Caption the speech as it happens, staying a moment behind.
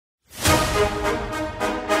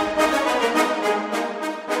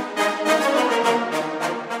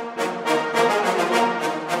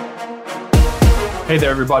Hey there,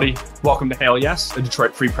 everybody. Welcome to Hail Yes, a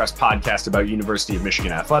Detroit Free Press podcast about University of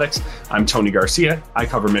Michigan athletics. I'm Tony Garcia. I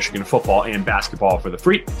cover Michigan football and basketball for the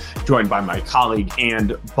Free, joined by my colleague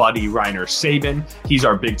and buddy, Reiner Sabin. He's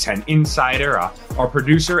our Big Ten insider. Our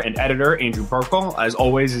producer and editor, Andrew Burkle, as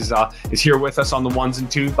always, is here with us on the ones and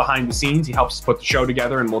twos behind the scenes. He helps us put the show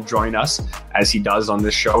together and will join us, as he does on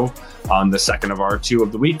this show, on the second of our two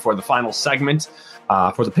of the week for the final segment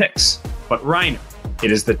for the picks. But Reiner, it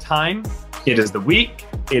is the time. It is the week.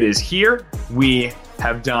 It is here. We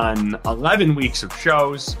have done 11 weeks of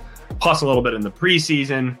shows, plus a little bit in the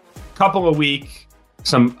preseason, couple of week,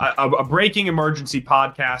 a breaking emergency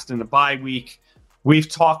podcast in the bye week. We've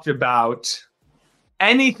talked about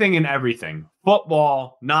anything and everything,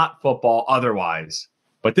 football, not football, otherwise.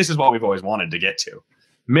 But this is what we've always wanted to get to.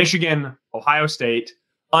 Michigan, Ohio State,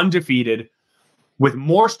 undefeated, with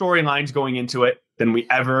more storylines going into it than we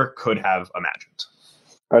ever could have imagined.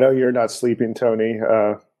 I know you're not sleeping, Tony.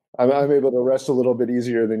 I'm able to rest a little bit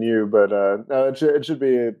easier than you, but no, it should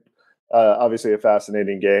be obviously a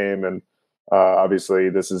fascinating game, and obviously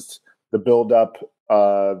this is the build-up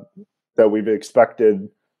that we've expected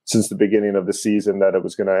since the beginning of the season, that it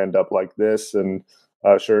was going to end up like this, and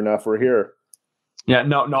sure enough, we're here. Yeah,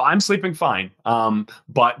 no, I'm sleeping fine.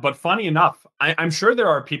 But funny enough, I'm sure there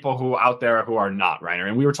are people who out there who are not, Reiner,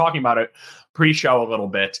 and we were talking about it pre-show a little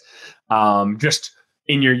bit, just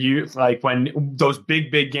in your youth, like when those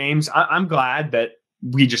big games, I'm glad that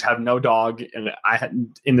we just have no dog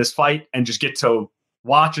in this fight and just get to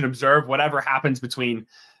watch and observe whatever happens between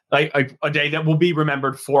like a day that will be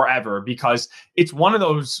remembered forever, because it's one of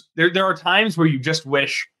those, there are times where you just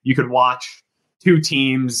wish you could watch two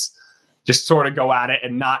teams just sort of go at it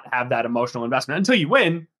and not have that emotional investment until you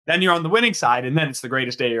win. Then you're on the winning side, and then it's the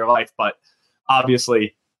greatest day of your life. But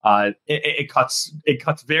obviously it cuts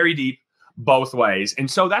very deep both ways. And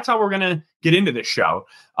so that's how we're going to get into this show.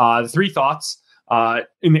 The three thoughts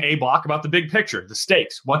in the A block about the big picture, the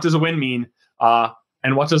stakes. What does a win mean?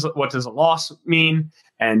 And what does a loss mean?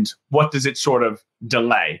 And what does it sort of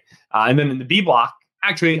delay? And then in the B block,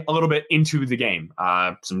 actually a little bit into the game.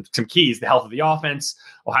 Some keys, the health of the offense,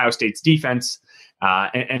 Ohio State's defense,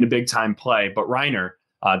 and a big time play. But Reiner,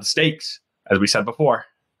 the stakes, as we said before,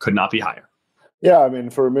 could not be higher. Yeah, I mean,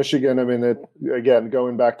 for Michigan, again,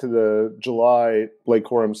 going back to the July, Blake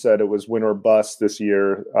Corum said it was win or bust this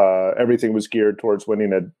year. Everything was geared towards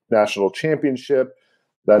winning a national championship.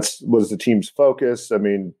 That was the team's focus. I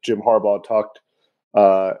mean, Jim Harbaugh talked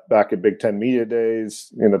back at Big Ten Media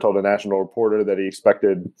Days, told a national reporter that he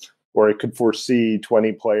expected, or he could foresee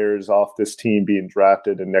 20 players off this team being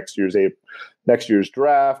drafted in next year's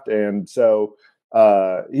draft. And so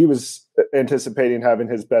he was anticipating having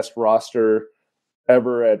his best roster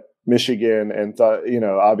ever at Michigan, and thought,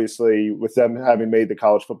 obviously with them having made the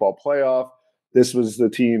college football playoff, this was the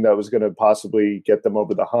team that was going to possibly get them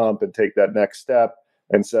over the hump and take that next step.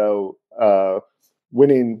 And so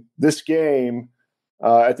winning this game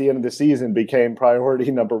at the end of the season became priority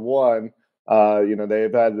number one.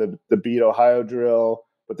 They've had the beat Ohio drill,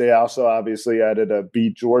 but they also obviously added a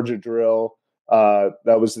beat Georgia drill.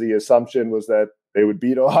 That was the assumption, was that they would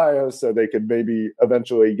beat Ohio so they could maybe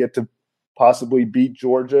eventually get to possibly beat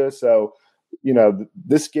Georgia. So,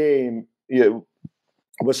 this game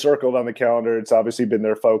was circled on the calendar. It's obviously been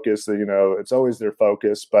their focus. It's always their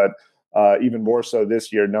focus, but even more so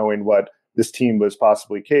this year, knowing what this team was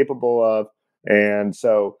possibly capable of. And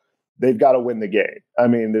so they've got to win the game. I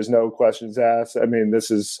mean, there's no questions asked. I mean,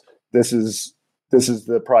 this is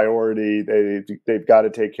the priority. They've got to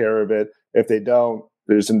take care of it. If they don't,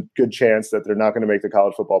 there's a good chance that they're not going to make the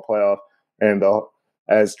college football playoff. And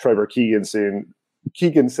as Trevor Keegan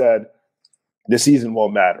said, the season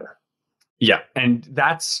won't matter. Yeah, and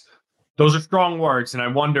those are strong words, and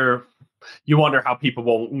you wonder how people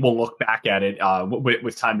will look back at it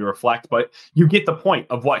with time to reflect. But you get the point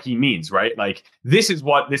of what he means, right? Like, this is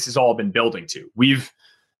what this has all been building to.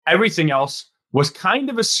 Everything else was kind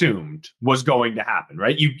of assumed was going to happen,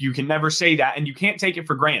 right? You can never say that, and you can't take it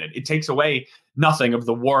for granted. It takes away nothing of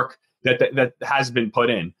the work that has been put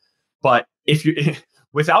in. But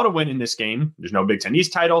without a win in this game, there's no Big Ten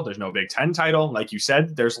East title, there's no Big Ten title. Like you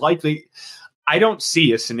said, I don't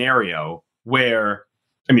see a scenario where,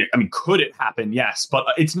 I mean, could it happen? Yes, but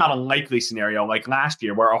it's not a likely scenario like last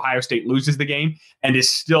year where Ohio State loses the game and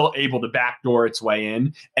is still able to backdoor its way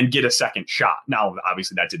in and get a second shot. Now,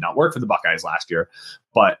 obviously that did not work for the Buckeyes last year,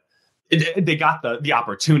 but they got the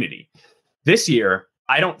opportunity. This year,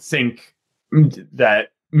 I don't think that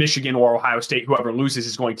Michigan or Ohio State, whoever loses,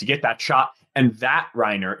 is going to get that shot. And that,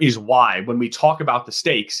 Reiner, is why when we talk about the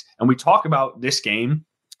stakes and we talk about this game,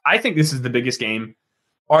 I think this is the biggest game,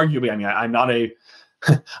 arguably. I mean, I'm not a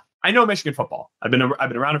I know Michigan football. I've been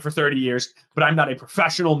around it for 30 years, but I'm not a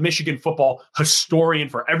professional Michigan football historian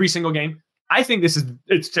for every single game. I think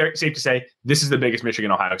it's safe to say this is the biggest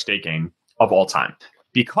Michigan Ohio State game of all time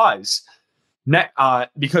because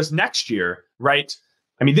next year, right?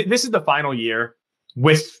 I mean, this is the final year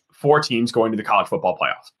with 4 teams going to the college football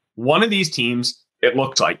playoff. One of these teams, it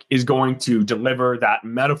looks like, is going to deliver that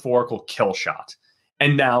metaphorical kill shot.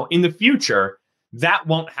 And now in the future, that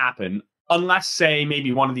won't happen unless, say,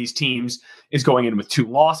 maybe one of these teams is going in with 2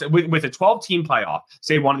 losses. With a 12-team playoff,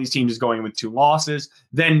 say one of these teams is going in with 2 losses,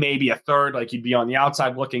 then maybe a third, like you'd be on the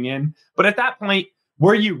outside looking in. But at that point,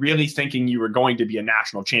 were you really thinking you were going to be a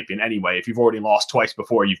national champion anyway if you've already lost twice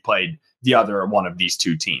before you've played the other one of these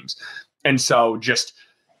 2 teams? And so just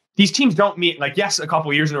these teams don't meet, like, yes, a couple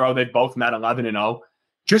of years in a row, they've both met 11-0.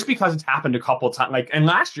 Just because it's happened a couple of times, and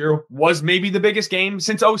last year was maybe the biggest game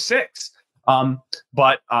since 06.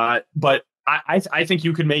 But I think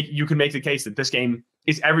you can make the case that this game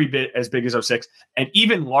is every bit as big as 06 and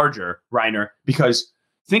even larger, Reiner, because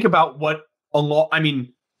think about what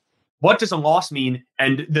does a loss mean,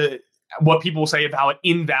 and what people say of how it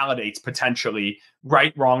invalidates potentially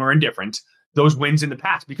right, wrong, or indifferent those wins in the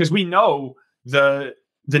past, because we know the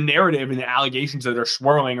narrative and the allegations that are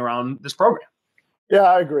swirling around this program. Yeah,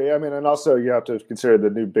 I agree. I mean, and also you have to consider the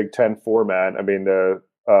new Big Ten format. I mean,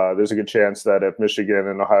 there's a good chance that if Michigan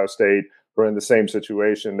and Ohio State were in the same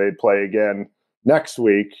situation, they'd play again next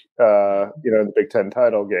week, in the Big Ten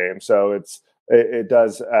title game. So it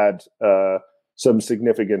does add some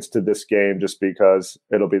significance to this game just because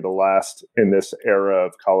it'll be the last in this era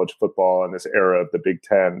of college football and this era of the Big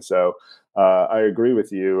Ten. So I agree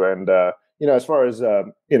with you. And, as far as,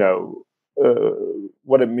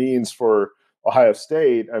 what it means for Ohio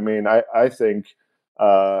State, I mean, I think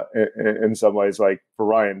in some ways, like for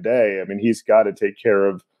Ryan Day, I mean, he's got to take care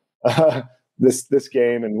of this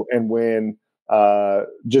game and win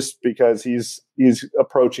just because he's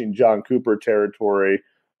approaching John Cooper territory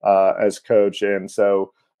as coach, and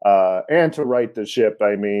so and to right the ship.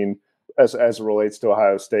 I mean, as it relates to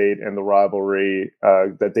Ohio State and the rivalry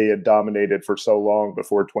that they had dominated for so long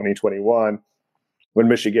before 2021, when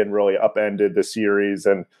Michigan really upended the series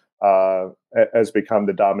and has become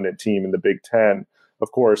the dominant team in the Big Ten.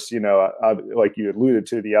 Of course, like you alluded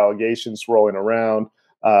to, the allegations rolling around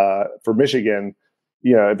for Michigan,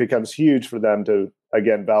 it becomes huge for them to,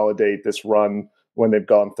 again, validate this run when they've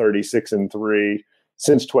gone 36-3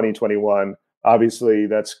 since 2021. Obviously,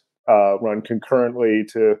 that's run concurrently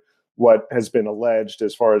to what has been alleged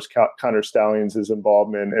as far as Connor Stalions'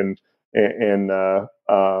 involvement in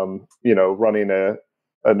running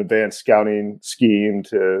an advanced scouting scheme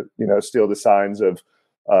to, steal the signs of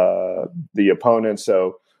the opponent.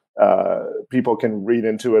 So people can read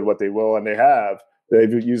into it what they will, and they have.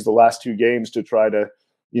 They've used the last 2 games to try to,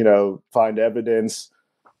 find evidence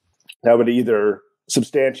that would either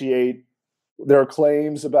substantiate their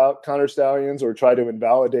claims about Connor Stalions or try to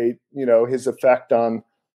invalidate, his effect on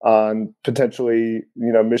potentially,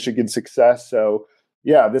 Michigan's success. So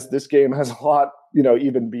yeah, this game has a lot,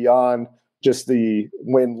 even beyond just the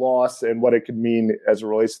win-loss and what it could mean as it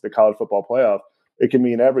relates to the college football playoff. It can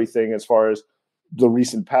mean everything as far as the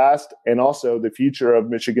recent past and also the future of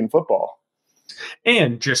Michigan football.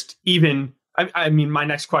 And just even, I mean, my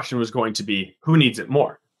next question was going to be, who needs it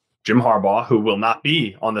more? Jim Harbaugh, who will not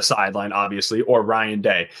be on the sideline, obviously, or Ryan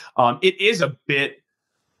Day. It is a bit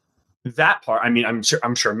that part. I mean,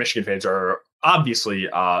 I'm sure Michigan fans are obviously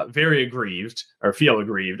very aggrieved or feel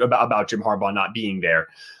aggrieved about Jim Harbaugh not being there.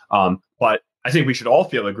 But I think we should all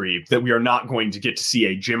feel aggrieved that we are not going to get to see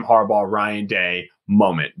a Jim Harbaugh, Ryan Day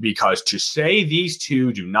moment, because to say these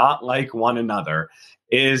two do not like one another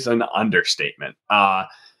is an understatement. I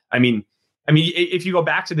mean, if you go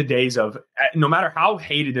back to the days of, no matter how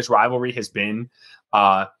hated this rivalry has been,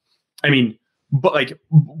 but like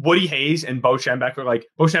Woody Hayes and Bo Schembechler, like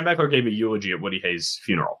Bo Schembechler gave a eulogy at Woody Hayes'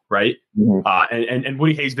 funeral, right? Mm-hmm. And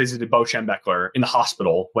Woody Hayes visited Bo Schembechler in the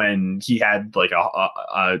hospital when he had like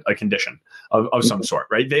a condition of some sort,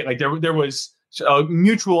 right? There was a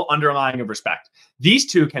mutual underlying of respect.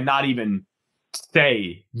 These two cannot even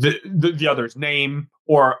say the other's name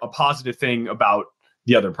or a positive thing about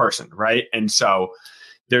the other person, right? And so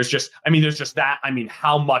there's just that. I mean,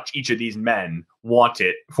 how much each of these men want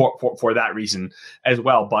it for that reason as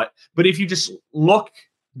well. But if you just look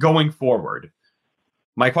going forward,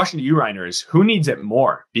 my question to you, Reiner, is who needs it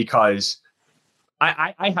more? Because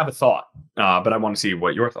I have a thought, but I want to see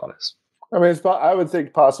what your thought is. I mean, I would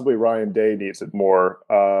think possibly Ryan Day needs it more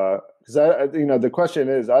because the question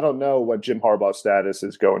is, I don't know what Jim Harbaugh's status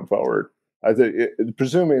is going forward. I think,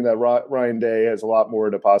 presuming that Ryan Day has a lot more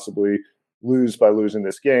to possibly lose by losing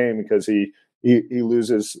this game because he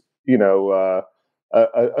loses,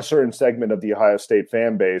 a certain segment of the Ohio State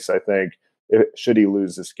fan base, I think, should he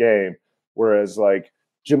lose this game. Whereas like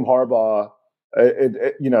Jim Harbaugh,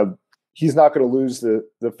 he's not going to lose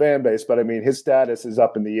the fan base, but I mean, his status is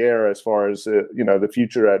up in the air as far as, the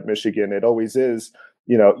future at Michigan. It always is,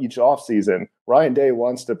 each offseason. Ryan Day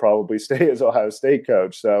wants to probably stay as Ohio State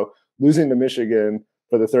coach. So losing to Michigan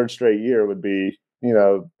for the third straight year would be,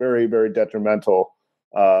 very, very detrimental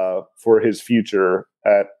for his future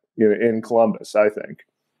in Columbus, I think.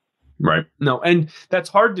 Right. No, and that's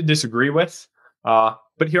hard to disagree with.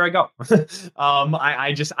 But here I go.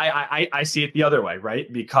 I see it the other way,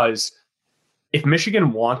 right? Because if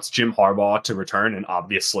Michigan wants Jim Harbaugh to return, and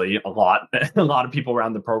obviously a lot of people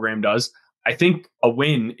around the program does, I think a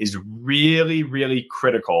win is really, really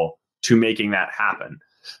critical to making that happen.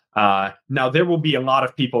 Now, there will be a lot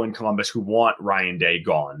of people in Columbus who want Ryan Day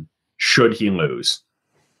gone should he lose.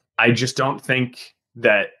 I just don't think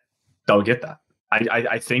that they'll get that.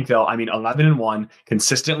 I think 11-1,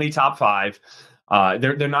 consistently top 5.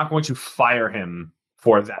 They're not going to fire him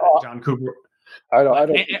for that. John Cooper. I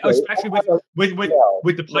don't especially with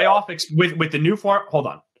the playoff with the new form. Hold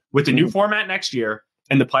on, with the new format next year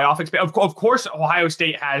and the playoff expansion. Of course, Ohio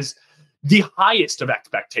State has the highest of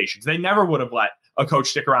expectations. They never would have let a coach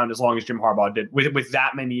stick around as long as Jim Harbaugh did with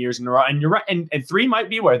that many years in a row. And you're right. And 3 might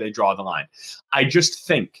be where they draw the line. I just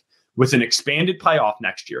think with an expanded playoff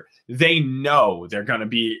next year, they know they're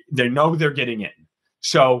getting in.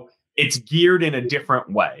 So it's geared in a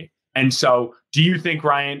different way. And so do you think,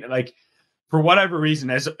 Ryan, like, for whatever reason,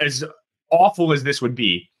 as awful as this would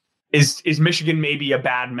be, is Michigan maybe a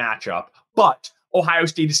bad matchup, but Ohio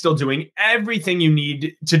State is still doing everything you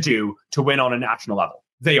need to do to win on a national level?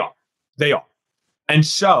 They are. And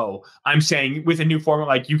so I'm saying with a new format,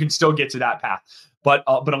 like, you can still get to that path. But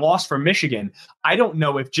a loss for Michigan, I don't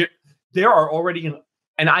know if there are already,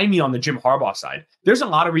 and I mean on the Jim Harbaugh side, there's a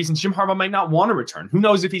lot of reasons Jim Harbaugh might not want to return. Who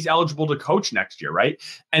knows if he's eligible to coach next year, right?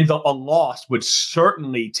 And a loss would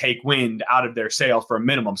certainly take wind out of their sail for a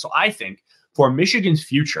minimum. So I think for Michigan's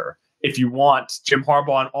future, if you want Jim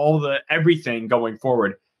Harbaugh and everything going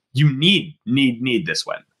forward, you need this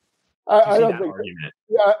win. I don't think. Argument?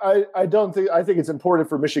 Yeah, I don't think. I think it's important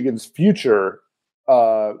for Michigan's future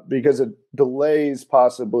because it delays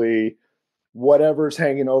possibly whatever's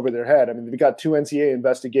hanging over their head. I mean, they've got 2 NCAA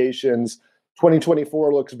investigations.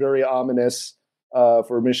 2024 looks very ominous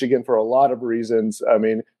for Michigan for a lot of reasons. I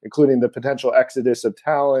mean, including the potential exodus of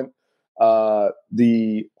talent,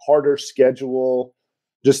 the harder schedule,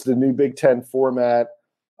 just the new Big Ten format,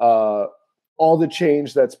 all the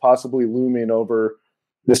change that's possibly looming over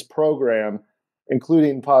this program,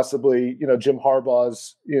 including possibly, Jim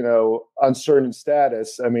Harbaugh's, uncertain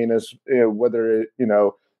status. I mean, as whether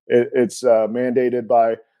it's mandated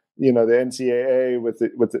by the NCAA with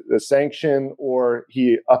the sanction, or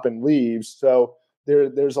he up and leaves. So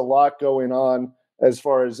there's a lot going on as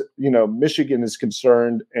far as Michigan is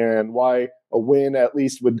concerned, and why a win at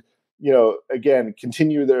least would again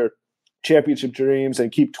continue their championship dreams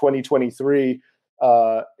and keep 2023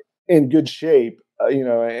 in good shape.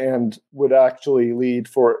 And would actually lead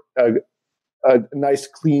for a nice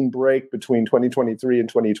clean break between 2023 and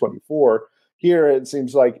 2024. Here, it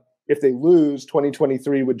seems like if they lose,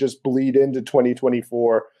 2023 would just bleed into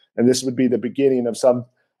 2024, and this would be the beginning of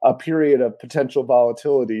a period of potential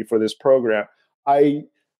volatility for this program.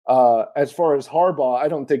 As far as Harbaugh, I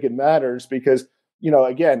don't think it matters because,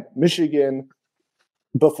 again, Michigan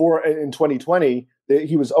before in 2020,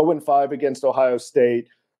 he was 0-5 against Ohio State.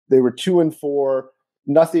 They were 2-4.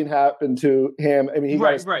 Nothing happened to him. I mean, he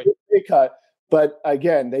got a pay cut, but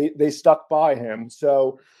again, they stuck by him.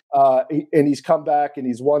 So, and he's come back and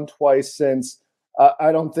he's won twice since.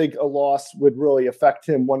 I don't think a loss would really affect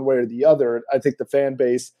him one way or the other. I think the fan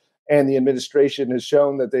base and the administration has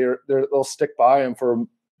shown that they'll stick by him for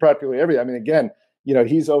practically everything. I mean, again,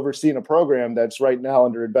 he's overseen a program that's right now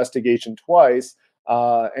under investigation twice,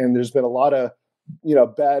 and there's been a lot of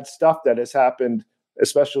bad stuff that has happened,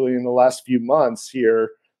 especially in the last few months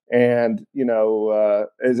here. And,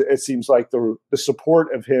 it seems like the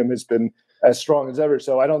support of him has been as strong as ever.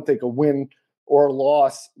 So I don't think a win or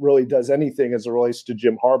loss really does anything as it relates to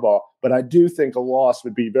Jim Harbaugh. But I do think a loss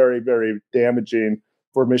would be very, very damaging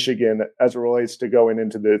for Michigan as it relates to going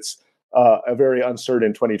into this a very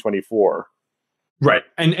uncertain 2024. Right.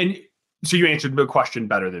 And so you answered the question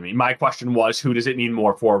better than me. My question was, who does it mean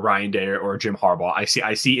more for, Ryan Day or Jim Harbaugh?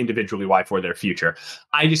 I see individually why for their future.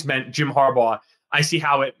 I just meant Jim Harbaugh. I see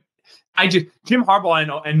how it Jim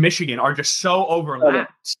Harbaugh and Michigan are just so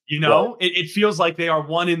overlapped. It feels like they are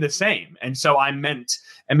one in the same. And so I meant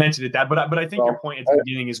to do that. But I think your point at the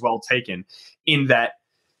beginning is well taken, in that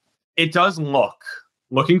it does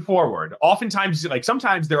looking forward. Oftentimes, like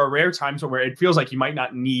sometimes there are rare times where it feels like you might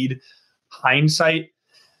not need hindsight.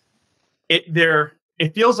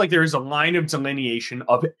 It feels like there is a line of delineation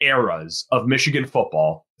of eras of Michigan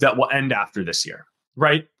football that will end after this year,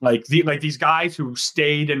 right? Like these guys who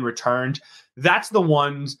stayed and returned, that's the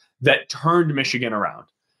ones that turned Michigan around.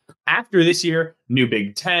 After this year, new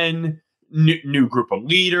Big Ten, new group of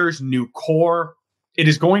leaders, new core. It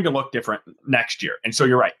is going to look different next year. And so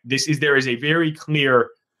you're right. There is a very clear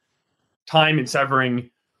time and severing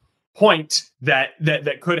point that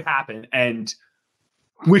could happen, and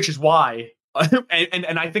which is why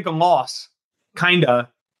and I think a loss kind of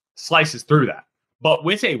slices through that. But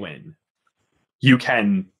with a win, you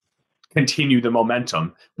can continue the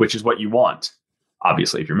momentum, which is what you want,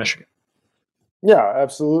 obviously, if you're Michigan. Yeah,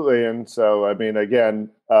 absolutely. And so, I mean, again,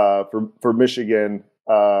 for Michigan,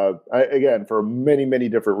 again, for many, many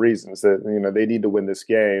different reasons that, they need to win this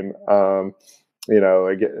game.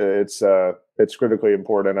 It's critically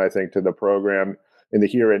important, I think, to the program in the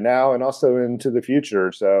here and now, and also into the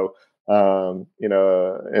future. So, in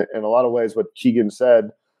a lot of ways, what Keegan said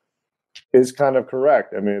is kind of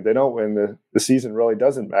correct. I mean, if they don't win, the season really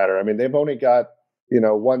doesn't matter. I mean, they've only got,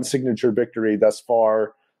 one signature victory thus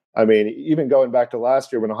far. I mean, even going back to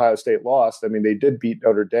last year when Ohio State lost, I mean, they did beat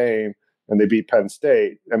Notre Dame and they beat Penn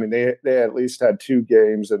State. I mean, they at least had two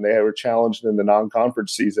games and they were challenged in the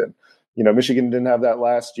non-conference season. Michigan didn't have that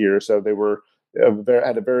last year, so they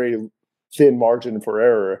had a very thin margin for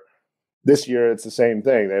error. This year, it's the same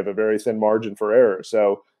thing. They have a very thin margin for error.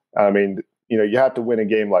 So, I mean, you have to win a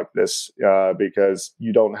game like this because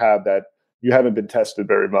you don't have that. You haven't been tested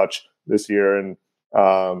very much this year, and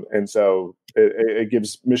so it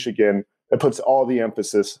gives Michigan. It puts all the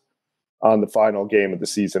emphasis on the final game of the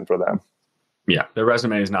season for them. Yeah, their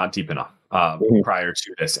resume is not deep enough prior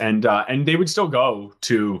to this, and they would still go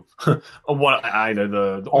to either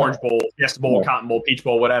the Orange Bowl, Fiesta Bowl, Cotton Bowl, Peach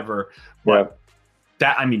Bowl, whatever. But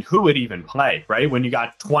that, I mean, who would even play, right? When you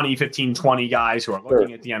got 20 guys who are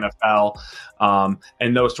looking at the NFL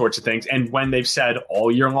and those sorts of things. And when they've said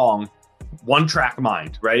all year long, one track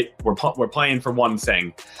mind, right? We're playing for one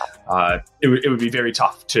thing. It would be very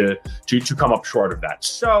tough to come up short of that.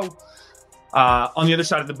 So on the other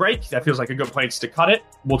side of the break, that feels like a good place to cut it.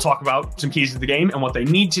 We'll talk about some keys to the game and what they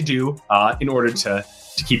need to do in order to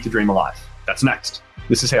keep the dream alive. That's next.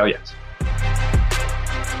 This is Hail Yes.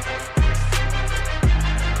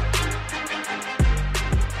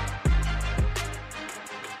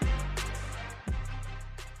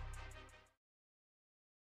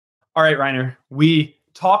 All right, Reiner, we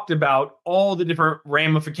talked about all the different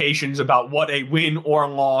ramifications about what a win or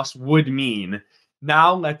loss would mean.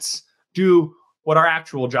 Now let's do what our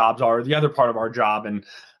actual jobs are, the other part of our job, and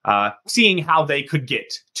seeing how they could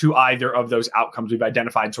get to either of those outcomes. We've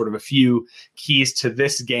identified sort of a few keys to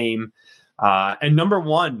this game. And number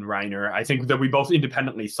one, Reiner, I think that we both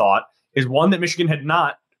independently thought is one that Michigan had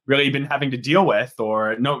not really been having to deal with,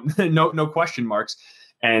 or no question marks.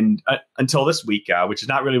 And until this week, which is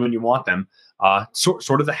not really when you want them,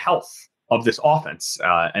 sort of the health of this offense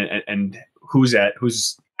and who's at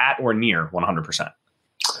or near 100%.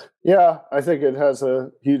 Yeah, I think it has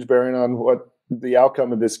a huge bearing on what the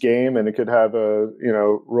outcome of this game, and it could have a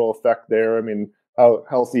real effect there. I mean, how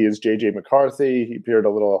healthy is JJ McCarthy? He appeared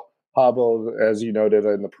a little hobbled, as you noted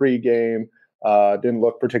in the pregame. Didn't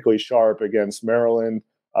look particularly sharp against Maryland.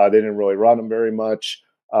 They didn't really run him very much.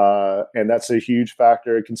 And that's a huge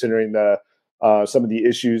factor considering some of the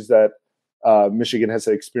issues that Michigan has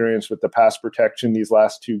experienced with the pass protection these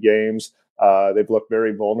last two games. They've looked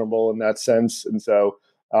very vulnerable in that sense. And so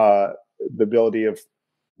the ability of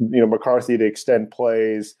McCarthy to extend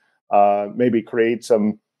plays, maybe create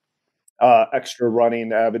some extra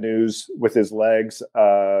running avenues with his legs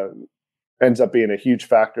ends up being a huge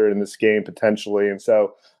factor in this game potentially. And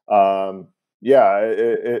so,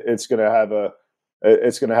 it's going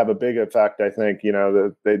to have a big effect. I think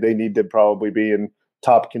they need to probably be in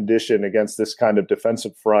top condition against this kind of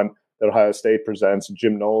defensive front that Ohio State presents.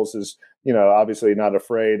 Jim Knowles is obviously not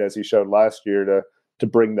afraid, as he showed last year, to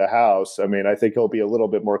bring the house. I mean, I think he'll be a little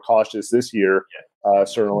bit more cautious this year,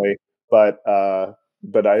 certainly, but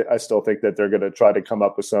I still think that they're going to try to come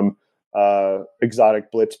up with some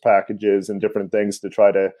exotic blitz packages and different things to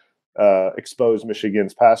try to expose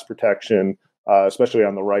Michigan's pass protection. Especially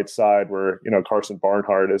on the right side where, Carson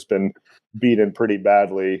Barnhart has been beaten pretty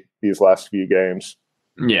badly these last few games.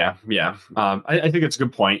 Yeah. I think it's a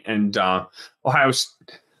good point. And Ohio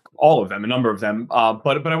all of them, a number of them.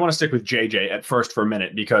 But I want to stick with JJ at first for a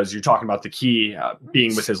minute because you're talking about the key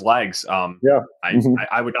being with his legs. Yeah.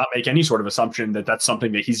 I would not make any sort of assumption that that's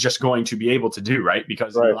something that he's just going to be able to do, right?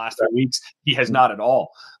 Because in the last 3 weeks, he has not at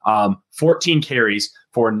all. 14 carries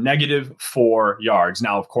for -4 yards.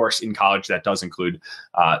 Now, of course, in college, that does include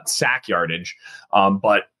sack yardage.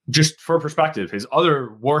 But just for perspective, his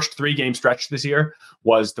other worst 3-game stretch this year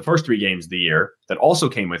was the first 3 games of the year that also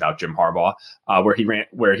came without Jim Harbaugh,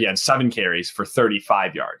 where he had 7 carries for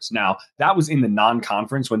 35 yards. Now, that was in the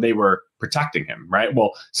non-conference when they were protecting him, right?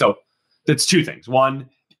 Well, so that's 2 things. One,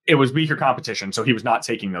 it was weaker competition, so he was not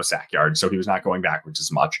taking those sack yards, so he was not going backwards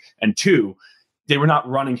as much. And 2, they were not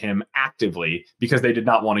running him actively because they did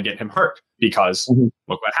not want to get him hurt. Because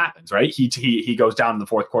look what happens, right? He goes down in the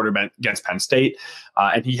fourth quarter against Penn State,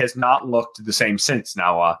 and he has not looked the same since.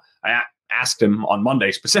 Now, I asked him on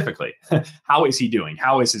Monday specifically, how is he doing?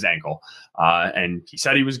 How is his ankle? And he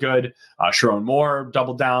said he was good. Sharon Moore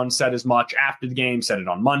doubled down, said as much after the game, said it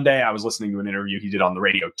on Monday. I was listening to an interview he did on the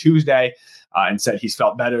radio Tuesday and said he's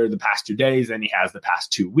felt better the past 2 days than he has the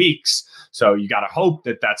past 2 weeks. So you got to hope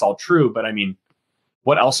that that's all true. But I mean,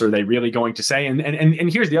 what else are they really going to say? And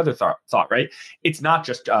here's the other thought, right? It's not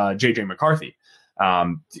just JJ McCarthy.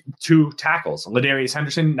 2 tackles. Ladarius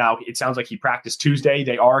Henderson, now it sounds like he practiced Tuesday.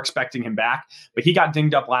 They are expecting him back, but he got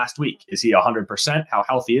dinged up last week. Is he 100%? How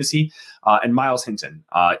healthy is he? And Miles Hinton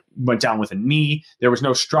went down with a knee. There was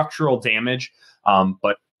no structural damage,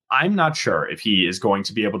 but I'm not sure if he is going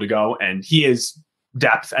to be able to go. And he is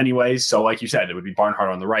depth anyways. So like you said, it would be Barnhart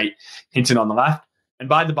on the right, Hinton on the left. And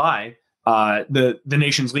by the by, the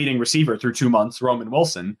nation's leading receiver through 2 months, Roman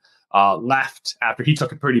Wilson, left after he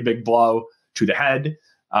took a pretty big blow to the head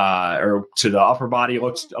or to the upper body,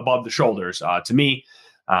 looked above the shoulders to me,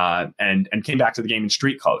 and came back to the game in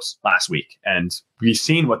street clothes last week. And we've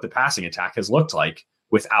seen what the passing attack has looked like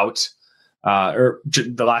without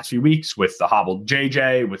the last few weeks with the hobbled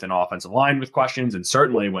JJ, with an offensive line with questions, and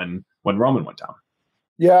certainly when Roman went down.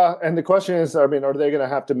 Yeah, and the question is, I mean, are they going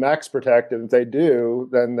to have to max protect? And if they do,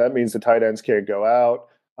 then that means the tight ends can't go out,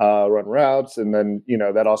 run routes, and then,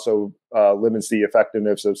 that also limits the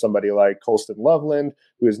effectiveness of somebody like Colston Loveland,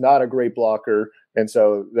 who is not a great blocker, and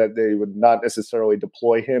so that they would not necessarily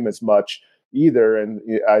deploy him as much either. And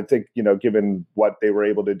I think, given what they were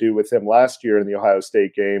able to do with him last year in the Ohio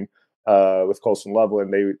State game with Colston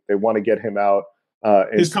Loveland, they want to get him out.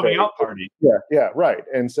 His coming out party. Yeah, right.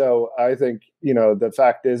 And so I think, the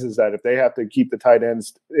fact is that if they have to keep the tight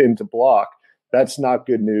ends into block, that's not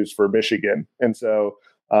good news for Michigan. And so,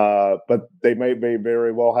 but they may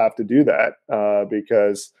very well have to do that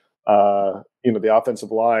because, the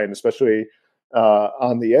offensive line, especially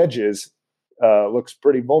on the edges, looks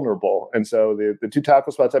pretty vulnerable. And so the 2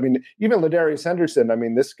 tackle spots, I mean, even Ladarius Henderson, I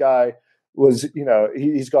mean, this guy was,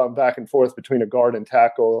 he's gone back and forth between a guard and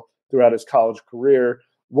tackle throughout his college career,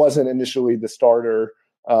 wasn't initially the starter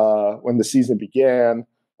when the season began.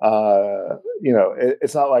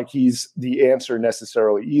 It's not like he's the answer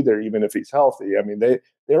necessarily either, even if he's healthy. I mean,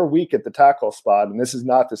 they're weak at the tackle spot, and this is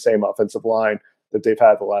not the same offensive line that they've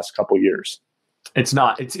had the last couple of years. It's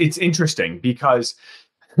not. It's interesting because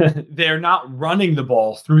they're not running the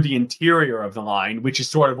ball through the interior of the line, which is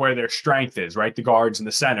sort of where their strength is, right? The guards in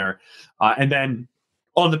the center. And then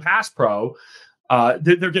on the pass pro,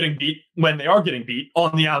 they're getting beat when they are getting beat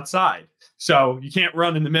on the outside. So you can't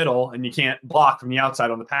run in the middle and you can't block from the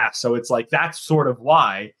outside on the pass. So it's like, that's sort of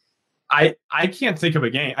why I can't think of a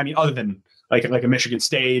game. I mean, other than like a Michigan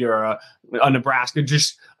State or a Nebraska,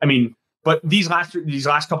 but these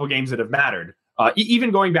last couple of games that have mattered,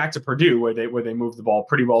 even going back to Purdue where they moved the ball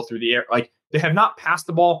pretty well through the air, like they have not passed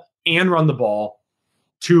the ball and run the ball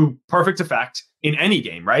to perfect effect in any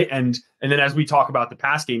game, right? And then as we talk about the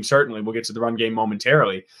pass game, certainly we'll get to the run game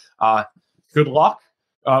momentarily. Good luck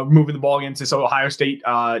moving the ball against this Ohio State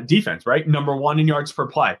defense, right? Number 1 in yards per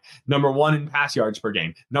play, number 1 in pass yards per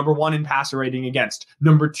game, number 1 in passer rating against,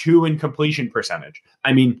 number 2 in completion percentage.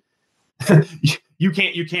 I mean, you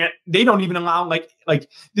can't, they don't even allow like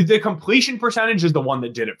the completion percentage is the one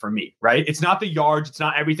that did it for me, right? It's not the yards, it's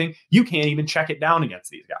not everything. You can't even check it down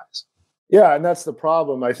against these guys. Yeah, and that's the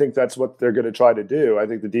problem. I think that's what they're going to try to do. I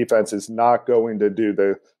think the defense is not going to do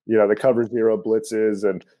the cover zero blitzes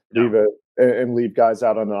and leave guys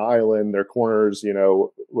out on an island, their corners,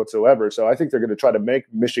 whatsoever. So I think they're going to try to make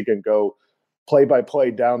Michigan go play by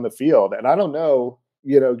play down the field. And I don't know,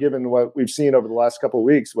 given what we've seen over the last couple of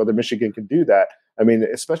weeks, whether Michigan can do that. I mean,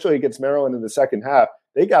 especially against Maryland in the second half,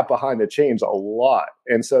 they got behind the chains a lot.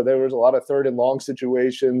 And so there was a lot of 3rd and long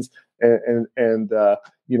situations. And that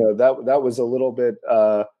was a little bit,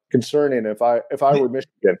 concerning if I were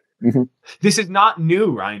Michigan. Mhm. This is not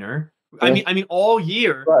new, Reiner. Yeah. I mean, all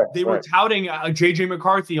year they were touting JJ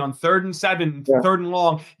McCarthy on 3rd and 7, 3rd and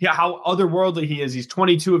long. Yeah, how otherworldly he is. He's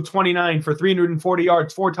 22 of 29 for 340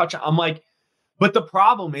 yards, 4 touchdowns. I'm like, but the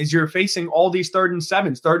problem is you're facing all these 3rd and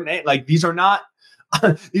 7s, 3rd and 8. Like these are not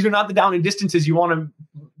the down and distances you want to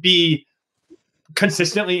be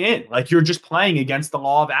consistently in. Like you're just playing against the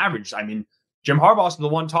law of average. I mean, Jim Harbaugh's the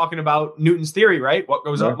one talking about Newton's theory, right? What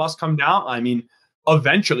goes up must come down. I mean,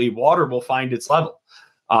 eventually water will find its level.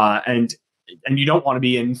 And you don't want to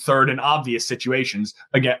be in 3rd and obvious situations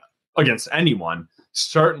against anyone,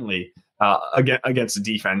 certainly against a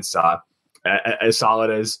defense as solid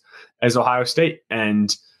as Ohio State.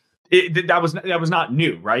 And that was not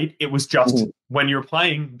new, right? It was just when you're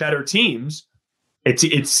playing better teams,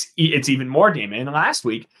 it's even more damning. And last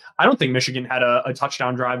week, I don't think Michigan had a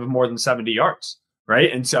touchdown drive of more than 70 yards,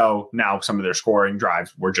 right? And so now some of their scoring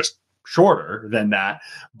drives were just shorter than that.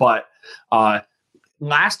 But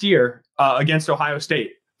last year against Ohio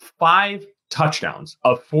State, 5 touchdowns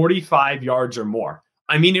of 45 yards or more.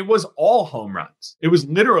 I mean, it was all home runs. It was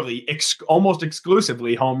literally almost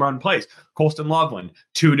exclusively home run plays. Colston Loveland,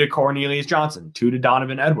 2 to Cornelius Johnson, 2 to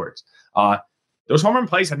Donovan Edwards. Those home run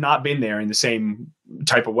plays have not been there in the same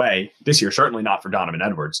type of way this year. Certainly not for Donovan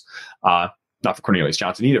Edwards, not for Cornelius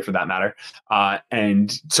Johnson either, for that matter.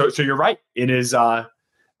 And so you're right. It is. I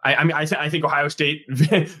think Ohio State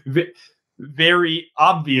very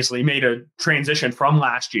obviously made a transition from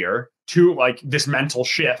last year to like this mental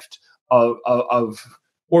shift of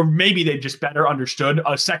or maybe they just better understood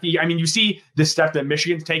a second year. I mean, you see the step that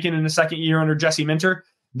Michigan's taken in the second year under Jesse Minter,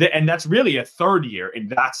 and that's really a 3rd year in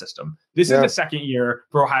that system. This is the 2nd year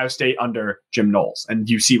for Ohio State under Jim Knowles, and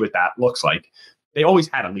you see what that looks like. They always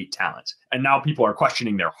had elite talent, and now people are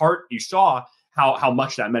questioning their heart. You saw how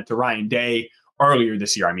much that meant to Ryan Day earlier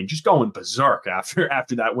this year. I mean, just going berserk after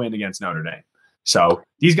that win against Notre Dame. So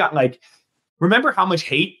these got remember how much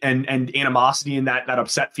hate and animosity and that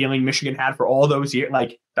upset feeling Michigan had for all those years?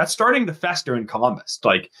 Like that's starting to fester in Columbus.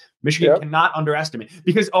 Like Michigan cannot underestimate,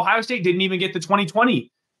 because Ohio State didn't even get the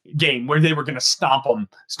 2020 game where they were going to stomp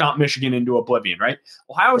Michigan into oblivion, right?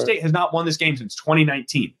 Ohio State has not won this game since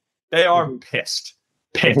 2019. They are pissed.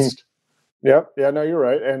 Yeah, no, you're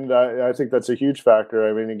right. And I think that's a huge factor.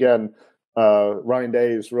 I mean, again, Ryan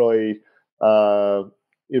Day is really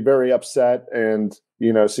very upset and,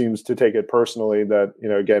 seems to take it personally that,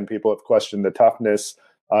 again, people have questioned the toughness.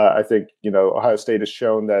 I think, Ohio State has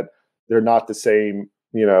shown that they're not the same,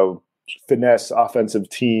 finesse offensive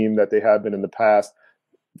team that they have been in the past.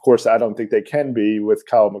 Of course, I don't think they can be with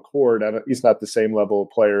Kyle McCord. He's not the same level of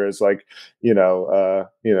player as obviously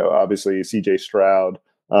CJ Stroud,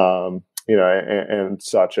 and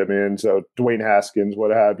such. I mean, so Dwayne Haskins,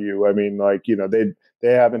 what have you. I mean,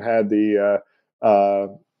 they haven't had the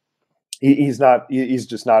he's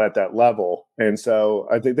just not at that level. And so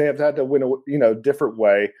I think they have had to win a different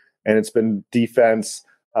way. And it's been defense,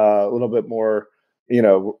 a little bit more,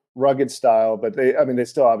 rugged style, but they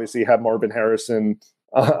still obviously have Marvin Harrison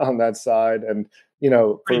on that side. And,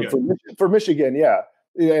 for Michigan,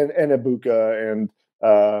 and Ibuka and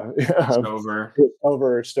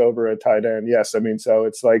Stover at tight end. Yes. I mean, so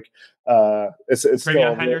it's like, it's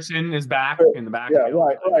still, Henderson is back in the back. Yeah.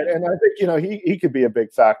 Right. And I think, he could be a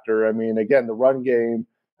big factor. I mean, again, the run game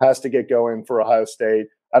has to get going for Ohio State.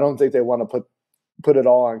 I don't think they want to put it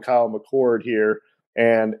all on Kyle McCord here.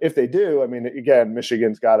 And if they do, I mean, again,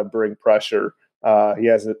 Michigan's got to bring pressure. He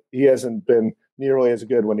hasn't been nearly as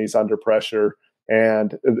good when he's under pressure.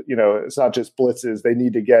 And, it's not just blitzes. They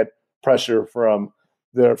need to get pressure from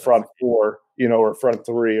their front 4, or front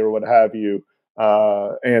 3 or what have you.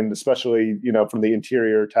 And especially, from the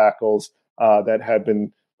interior tackles that have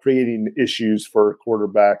been creating issues for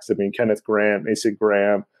quarterbacks. I mean, Kenneth Grant, Mason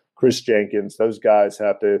Graham, Chris Jenkins, those guys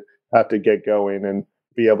have to get going and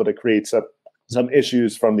be able to create some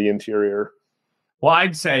issues from the interior. Well,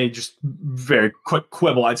 I'd say, just very quick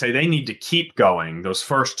quibble, I'd say they need to keep going, those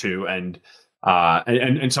first 2, and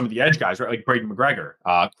some of the edge guys, right? Like Braden McGregor,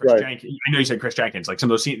 Chris Jenkins. I know you said Chris Jenkins, like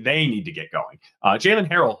some of those, they need to get going. Jalen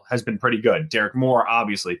Harrell has been pretty good. Derek Moore,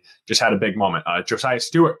 obviously, just had a big moment. Josiah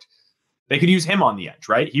Stewart, they could use him on the edge,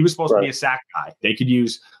 right? He was supposed to be a sack guy. They could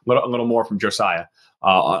use a little more from Josiah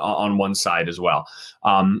on one side as well.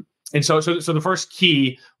 And so the first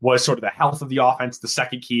key was sort of the health of the offense. The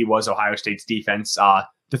second key was Ohio State's defense.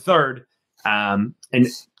 The third, and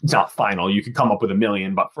it's not final. You could come up with a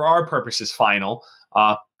million, but for our purposes, final.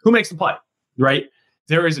 Who makes the play, right?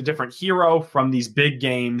 There is a different hero from these big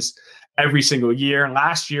games every single year.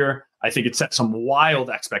 Last year, I think it set some wild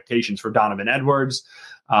expectations for Donovan Edwards.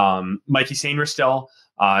 Mikey Sainristil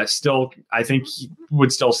Still, I think he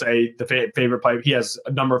would still say the favorite play. He has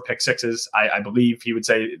a number of pick sixes. I believe he would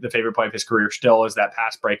say the favorite play of his career still is that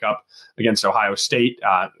pass breakup against Ohio State.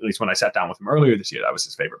 At least when I sat down with him earlier this year, that was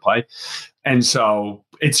his favorite play. And so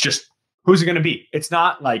it's just, who's it going to be? It's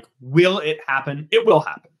not like, will it happen? It will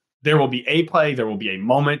happen. There will be a play. There will be a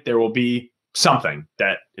moment. There will be something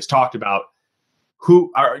that is talked about.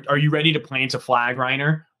 Who are you ready to plant a flag,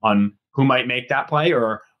 Reiner, on who might make that play?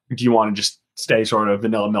 Or do you want to just stay sort of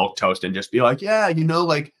vanilla milk toast and just be like, yeah,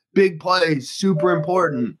 like big plays, super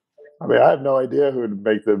important? I mean, I have no idea who would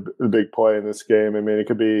make the big play in this game. I mean, it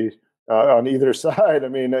could be on either side. I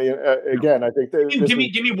mean, again, I think give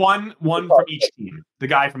me one from each team. The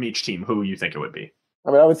guy from each team, who you think it would be.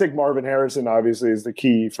 I mean, I would think Marvin Harrison obviously is the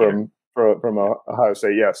key from Ohio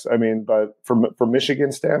State. Yes, I mean, but from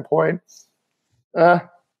Michigan standpoint, I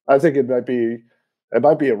think it might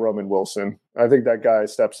be a Roman Wilson. I think that guy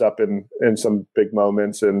steps up in some big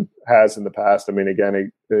moments and has in the past. I mean,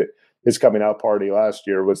 again, his coming out party last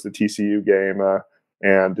year was the TCU game,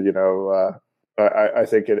 and I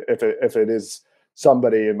think if it is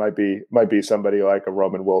somebody, it might be somebody like a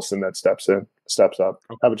Roman Wilson that steps up.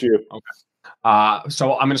 Okay. How about you? Okay.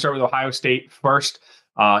 So I'm going to start with Ohio State first.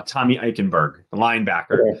 Tommy Eichenberg, the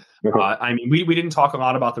linebacker. I mean, we didn't talk a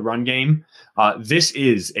lot about the run game. This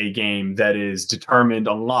is a game that is determined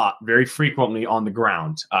a lot, very frequently on the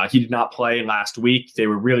ground. He did not play last week. They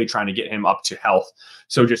were really trying to get him up to health.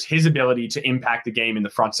 So just his ability to impact the game in the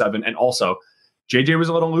front seven. And also, JJ was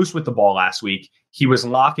a little loose with the ball last week. He was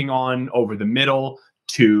locking on over the middle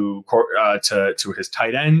to his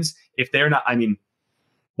tight ends. If they're not, I mean,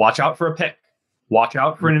 watch out for a pick. Watch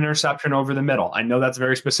out for an interception over the middle. I know that's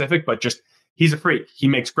very specific, but just he's a freak. He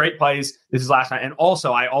makes great plays. This is last night. And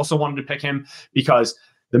also, I also wanted to pick him because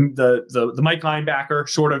the Mike linebacker,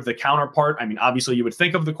 sort of the counterpart. I mean, obviously you would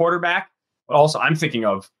think of the quarterback, but also I'm thinking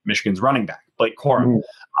of Michigan's running back, Blake Corum,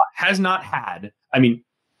 has not had, I mean,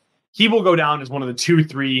 he will go down as one of the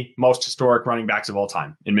 2-3 most historic running backs of all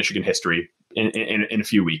time in Michigan history in a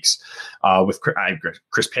few weeks with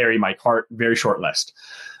Chris Perry, Mike Hart, very short list.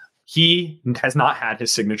 He has not had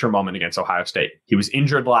his signature moment against Ohio State. He was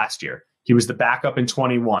injured last year. He was the backup in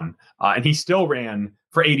 21, and he still ran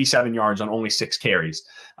for 87 yards on only 6 carries.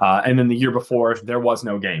 And then the year before, there was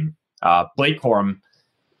no game. Blake Corum,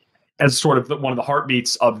 as sort of one of the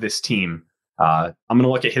heartbeats of this team, I'm going to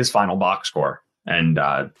look at his final box score and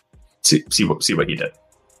see what he did.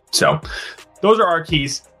 So those are our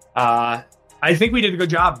keys. I think we did a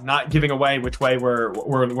good job not giving away which way we're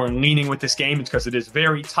leaning with this game. It's because it is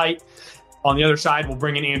very tight. On the other side, we'll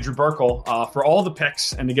bring in Andrew Burkle for all the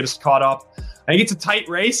picks and to get us caught up. I think it's a tight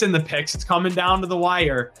race in the picks. It's coming down to the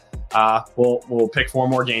wire. We'll pick 4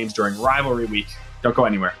 more games during rivalry week. Don't go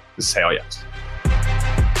anywhere. This is Hail Yes.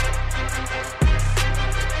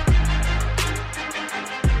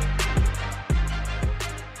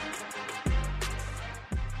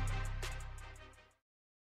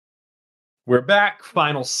 We're back.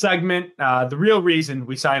 Final segment. The real reason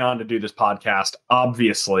we sign on to do this podcast,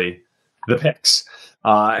 obviously, the picks.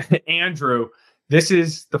 Andrew, this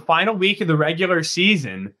is the final week of the regular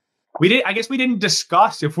season. I guess we didn't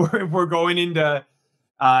discuss if we're going into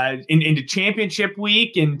championship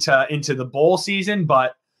week, into the bowl season,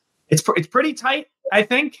 but it's pretty tight, I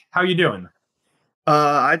think. How are you doing?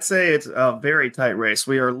 I'd say it's a very tight race.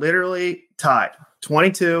 We are literally tied.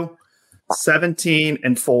 22, 17,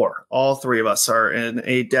 and 4. All 3 of us are in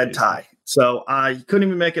a dead tie. So you couldn't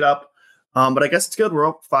even make it up. But I guess it's good.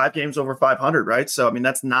 We're 5 games over 500, right? So, I mean,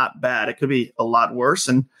 that's not bad. It could be a lot worse.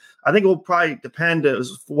 And I think it will probably depend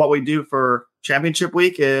what we do for championship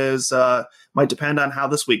week might depend on how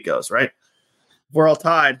this week goes, right? If we're all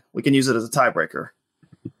tied, we can use it as a tiebreaker.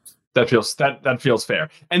 That feels fair.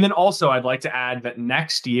 And then also I'd like to add that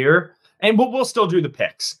next year, and we'll still do the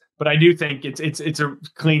picks, but I do think it's a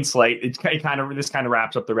clean slate. This kind of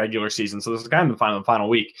wraps up the regular season. So this is kind of the final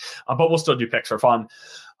week, but we'll still do picks for fun.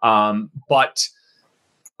 But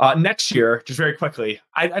next year, just very quickly,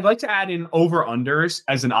 I'd like to add in over-unders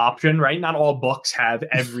as an option, right? Not all books have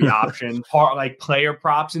every option, like player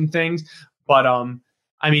props and things. But,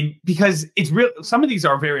 I mean, because it's real, some of these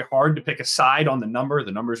are very hard to pick a side on the number.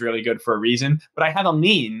 The number is really good for a reason. But I have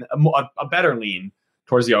a better lean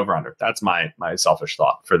towards the over-under. That's my selfish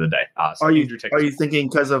thought for the day. So are you thinking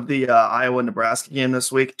because of the Iowa-Nebraska game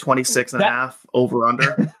this week, 26.5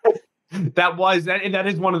 over-under? That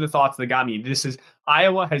is one of the thoughts that got me.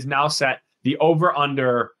 Iowa has now set the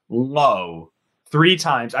over-under low 3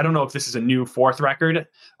 times. I don't know if this is a new 4th record,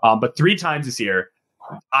 but 3 times this year,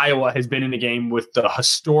 Iowa has been in a game with the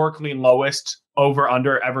historically lowest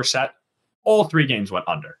over-under ever set. All 3 games went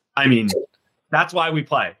under. I mean, That's why we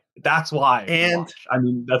play. That's why. And I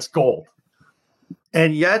mean, that's gold.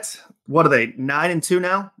 And yet, what are they? 9-2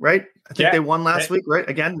 now, right? I think they won last week, right?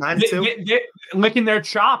 Again, 9-2. Licking their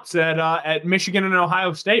chops at Michigan and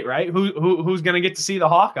Ohio State, right? Who's going to get to see the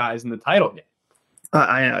Hawkeyes in the title game?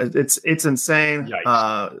 I know it's insane.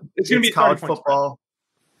 It's going to be college football.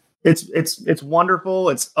 It's wonderful.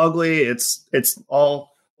 It's ugly. It's all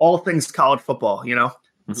things college football.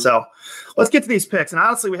 Mm-hmm. So let's get to these picks. And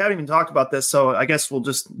honestly, we haven't even talked about this, so I guess we'll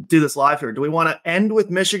just do this live here. Do we want to end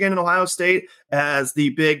with Michigan and Ohio State as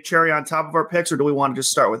the big cherry on top of our picks, or do we want to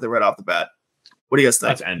just start with it right off the bat? What do you guys think?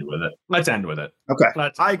 Let's end with it.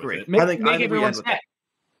 Okay, I agree. Make everyone stay.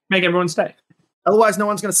 Make everyone stay. Otherwise, no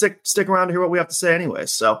one's going to stick around to hear what we have to say anyway.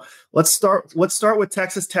 So let's start with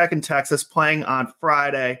Texas Tech and Texas playing on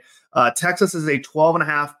Friday. Texas is a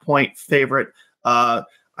 12.5-point favorite.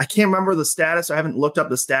 I can't remember the status. I haven't looked up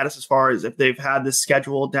the status as far as if they've had this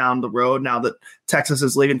schedule down the road now that Texas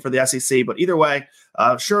is leaving for the SEC. But either way,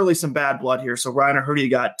 surely some bad blood here. So, Reiner, who do you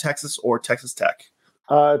got, Texas or Texas Tech?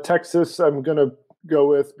 Texas, I'm going to go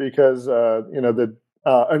with because,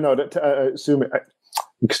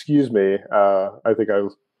 excuse me. I think I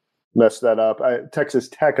messed that up. Texas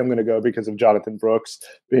Tech, I'm going to go because of Jonathan Brooks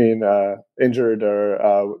being injured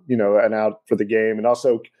or, and out for the game. And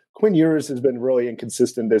also, Quinn Ewers has been really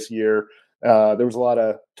inconsistent this year. There was a lot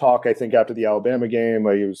of talk, I think, after the Alabama game.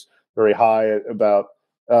 He was very high about,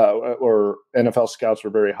 or NFL scouts were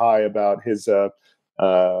very high about his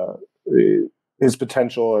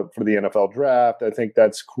potential for the NFL draft. I think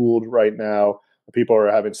that's cooled right now. People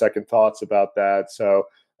are having second thoughts about that. So,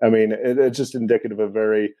 I mean, it's just indicative of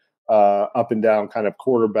very up and down kind of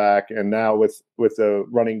quarterback. And now with the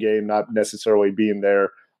running game not necessarily being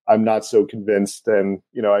there, I'm not so convinced. And,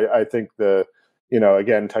 I think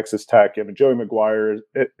again, Texas Tech, Joey McGuire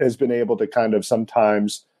has been able to kind of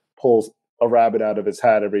sometimes pull a rabbit out of his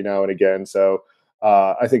hat every now and again. So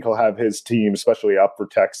I think he'll have his team, especially up for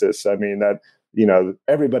Texas. I mean, that,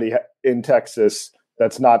 everybody in Texas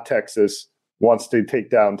that's not Texas wants to take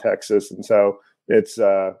down Texas. And so it's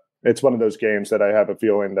one of those games that I have a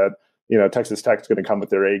feeling that, Texas Tech is going to come with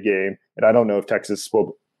their A game. And I don't know if Texas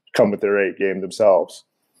will come with their A game themselves.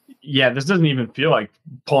 Yeah, this doesn't even feel like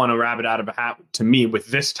pulling a rabbit out of a hat to me with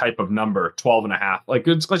this type of number, 12.5. Like,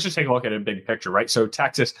 let's just take a look at a big picture, right? So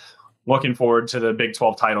Texas looking forward to the Big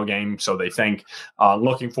 12 title game, so they think.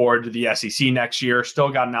 Looking forward to the SEC next year. Still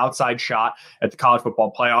got an outside shot at the college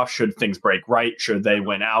football playoff should things break right, should they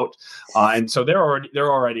win out. And so they're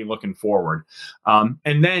already looking forward.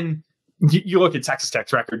 And then you look at Texas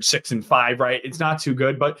Tech's record, 6-5, right? It's not too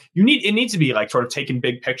good, but it needs to be like sort of taken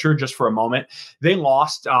big picture just for a moment. They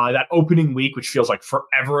lost that opening week, which feels like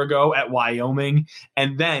forever ago, at Wyoming,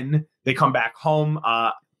 and then they come back home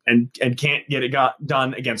and can't get it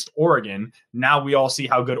done against Oregon. Now we all see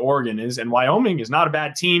how good Oregon is, and Wyoming is not a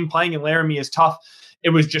bad team. Playing in Laramie is tough.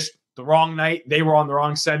 It was just the wrong night. They were on the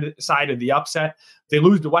wrong side of the upset. They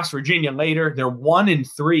lose to West Virginia later. They're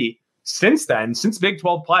 1-3 since then, since Big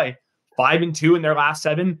 12 play. 5-2 in their last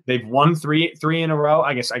 7. They've won three in a row.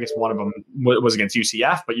 I guess one of them was against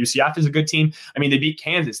UCF, but UCF is a good team. I mean, they beat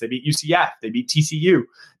Kansas, they beat UCF, they beat TCU.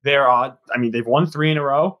 They've won 3 in a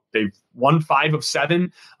row. They've won 5 of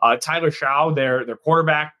 7. Tyler Shaw, their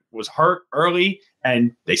quarterback, was hurt early,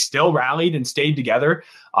 and they still rallied and stayed together.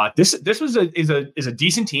 This is a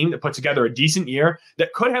decent team that put together a decent year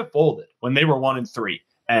that could have folded when they were 1-3.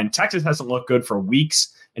 And Texas hasn't looked good for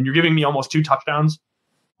weeks. And you're giving me almost 2 touchdowns.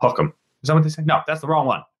 Hook 'em. Is that what they say? No, that's the wrong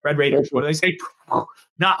one. Red Raiders. What do they say?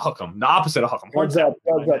 Not hook 'em. The opposite of hook 'em. Horns down.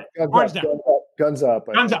 Horns down. Guns up.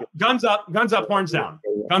 Guns up. Guns up. Guns up. Horns down.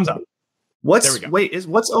 Guns up.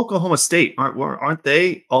 What's Oklahoma State? Aren't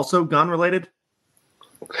they also gun related?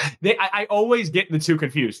 I always get the 2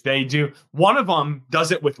 confused. They do. One of them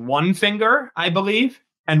does it with 1 finger, I believe,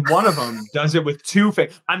 and one of them does it with 2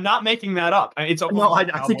 fingers. I'm not making that up. It's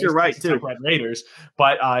I think you're right too. Red Raiders,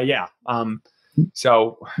 but yeah.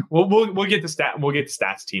 So we'll get the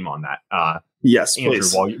stats team on that. Yes, Andrew,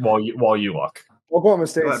 please. While you look. Oklahoma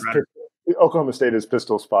State is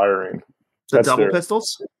pistols firing. The double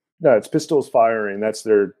pistols? No, it's pistols firing. That's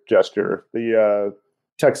their gesture. The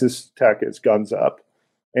Texas Tech is guns up,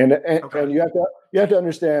 and you have to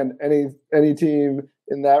understand any team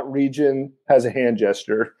in that region has a hand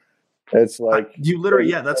gesture. It's like you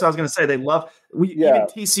literally, that's what I was going to say. They love even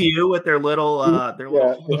TCU with their little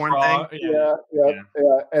horn thing. Yeah.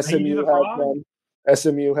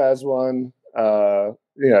 SMU has one.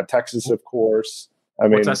 Texas, of course. I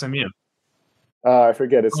mean, what's SMU? I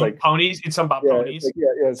forget. It's like ponies. It's something about ponies.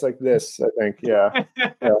 It's like this. I think. Yeah.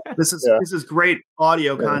 This is great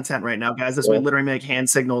audio content right now, guys. As we literally make hand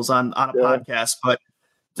signals on a podcast, but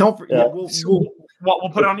don't forget. We'll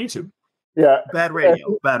put it on YouTube. Yeah. Bad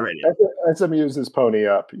radio. Bad radio. SMU uses Pony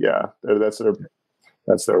Up. Yeah. That's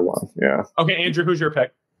their one. Yeah. Okay, Andrew, who's your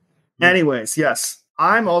pick? Anyways, yes,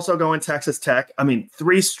 I'm also going Texas Tech. I mean,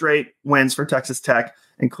 3 straight wins for Texas Tech,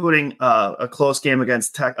 including a close game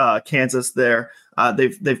against Kansas. There,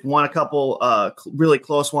 they've won a couple really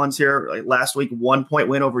close ones here. Like last week, 1-point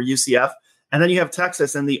win over UCF, and then you have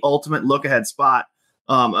Texas in the ultimate look-ahead spot.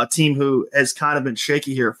 A team who has kind of been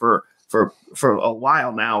shaky here for a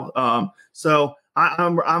while now. So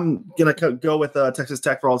I'm gonna go with Texas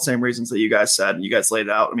Tech for all the same reasons that you guys said. You guys laid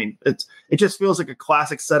it out. I mean, it just feels like a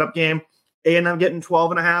classic setup game. And I'm getting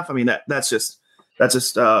 12.5. I mean, that's just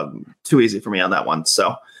too easy for me on that one.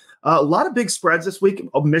 So a lot of big spreads this week.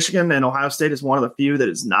 Michigan and Ohio State is one of the few that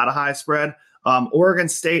is not a high spread. Oregon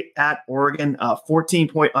State at Oregon,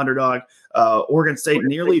 14-point underdog. Oregon State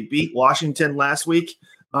nearly beat Washington last week.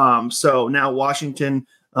 So now Washington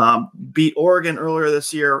beat Oregon earlier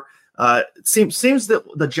this year. It seems that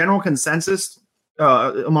the general consensus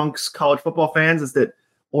amongst college football fans is that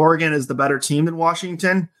Oregon is the better team than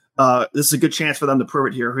Washington. This is a good chance for them to prove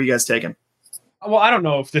it here. Who are you guys taking? Well, I don't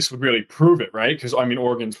know if this would really prove it, right? Because I mean,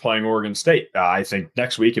 Oregon's playing Oregon State. I think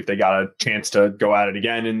next week, if they got a chance to go at it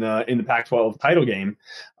again in the Pac-12 title game,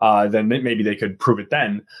 then maybe they could prove it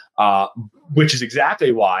then. Which is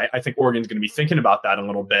exactly why I think Oregon's going to be thinking about that a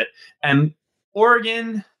little bit. And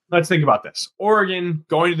Oregon, let's think about this. Oregon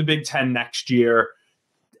going to the Big Ten next year.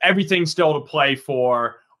 Everything's still to play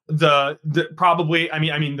for. The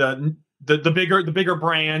bigger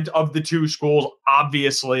brand of the two schools,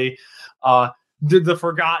 obviously. The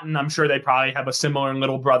forgotten, I'm sure they probably have a similar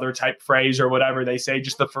little brother type phrase or whatever they say,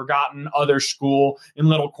 just the forgotten other school in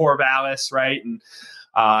Little Corvallis, right? And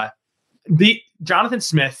the Jonathan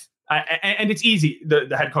Smith, and it's easy,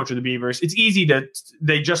 the head coach of the Beavers, it's easy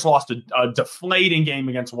they just lost a deflating game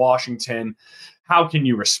against Washington. How can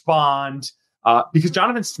you respond? Because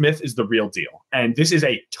Jonathan Smith is the real deal. And this is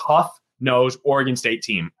a tough-nosed Oregon State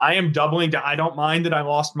team. I am doubling down. I don't mind that I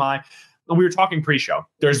lost we were talking pre-show.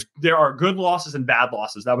 There are good losses and bad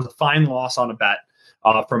losses. That was a fine loss on a bet.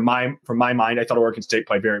 From my mind, I thought Oregon State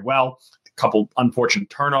played very well. A couple unfortunate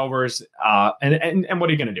turnovers. And what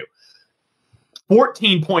are you going to do?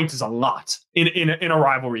 14 points is a lot in a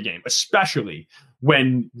rivalry game, especially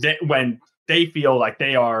when they feel like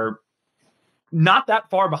they are not that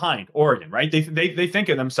far behind Oregon, right? They think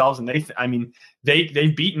of themselves, and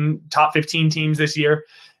they've beaten top 15 teams this year,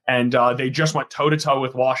 and they just went toe-to-toe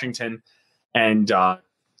with Washington, and a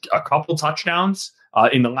couple touchdowns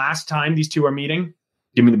in the last time these two are meeting.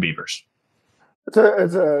 Give me the Beavers.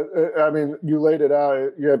 You laid it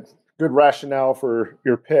out. You had good rationale for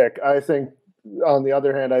your pick. I think, on the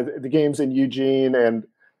other hand, the game's in Eugene, and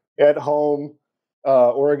at home,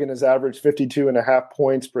 Oregon has averaged 52.5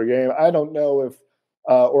 points per game. I don't know if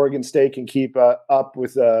Oregon State can keep up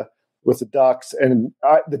with the Ducks, and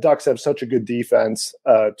the Ducks have such a good defense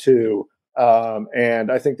too.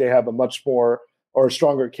 And I think they have a much more or a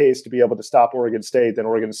stronger case to be able to stop Oregon State than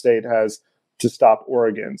Oregon State has to stop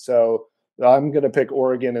Oregon. So I'm going to pick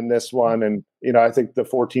Oregon in this one. And, I think the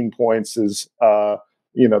 14 points is,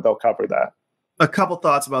 they'll cover that. A couple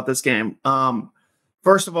thoughts about this game.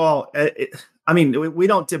 First of all, we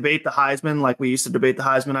don't debate the Heisman like we used to debate the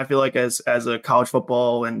Heisman. I feel like as a college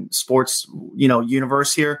football and sports,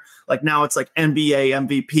 universe here, like now it's like NBA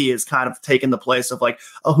MVP is kind of taking the place of like,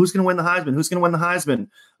 oh, who's going to win the Heisman? Who's going to win the Heisman?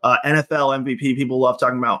 NFL MVP, people love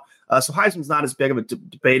talking about. So Heisman's not as big of a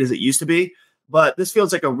debate as it used to be, but this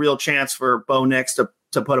feels like a real chance for Bo Nix to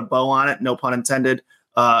put a bow on it. No pun intended,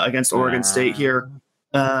 against Oregon State here.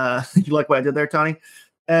 You like what I did there, Tony?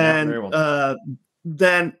 And,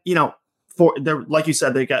 then, like you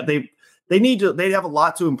said, they have a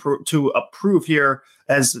lot to approve here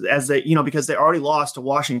as they, because they already lost to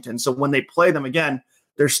Washington. So when they play them again,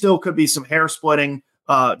 there still could be some hair splitting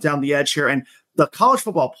down the edge here. And the college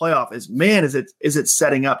football playoff is it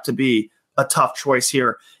setting up to be a tough choice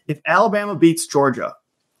here. If Alabama beats Georgia,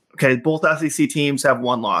 okay, both SEC teams have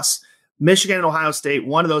one loss. Michigan and Ohio State,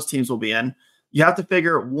 one of those teams will be in. You have to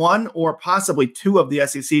figure one or possibly two of the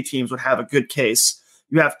SEC teams would have a good case.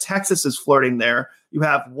 You have Texas is flirting there. You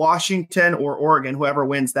have Washington or Oregon, whoever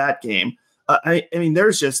wins that game.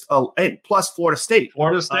 There's just plus Florida State.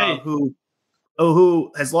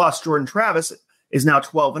 Who has lost Jordan Travis, is now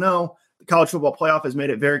 12-0. The college football playoff has made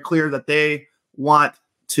it very clear that they want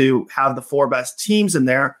to have the four best teams in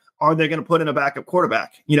there. Are they going to put in a backup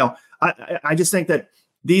quarterback? I just think that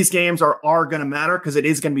these games are going to matter because it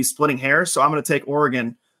is going to be splitting hairs. So I'm going to take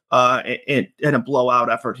Oregon in a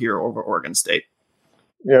blowout effort here over Oregon State.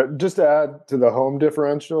 Yeah, just to add to the home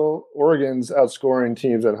differential, Oregon's outscoring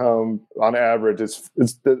teams at home on average. It's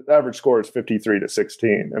the average score is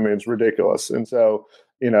 53-16. I mean, it's ridiculous. And so,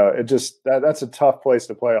 it just that's a tough place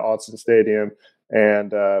to play at Autzen Stadium.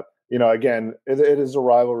 And again, it is a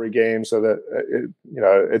rivalry game, so that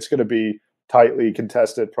it's going to be tightly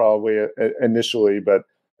contested probably initially. But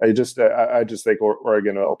I just think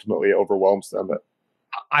Oregon ultimately overwhelms them.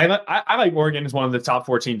 I like Oregon as one of the top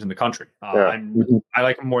 4 teams in the country. I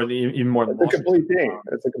like them even more than it's a complete team.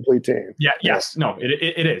 It's a complete team. Yeah. Yes. No.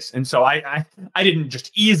 It is. And so I didn't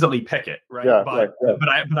just easily pick it, right? Yeah,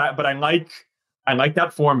 but I like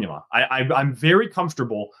that formula. I'm very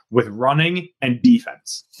comfortable with running and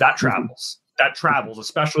defense. That travels. That travels,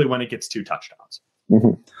 especially when it gets 2 touchdowns.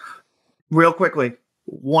 Mm-hmm. Real quickly,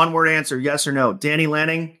 1-word answer: yes or no. Danny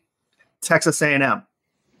Lanning, Texas A&M.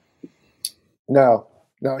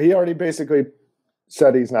 No, he already basically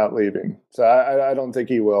said he's not leaving, so I don't think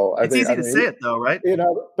he will. It's easy to say it though, right?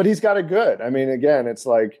 But he's got it good. I mean, again, it's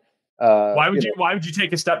like why would you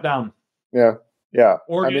take a step down? Yeah.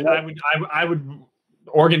 Oregon, I would.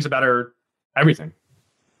 Oregon's a better everything.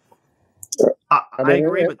 I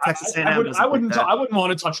agree, but Texas A&M. I wouldn't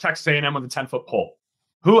want to touch Texas A&M with a 10-foot pole.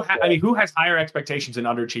 Who has higher expectations and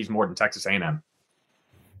underachieves more than Texas A&M?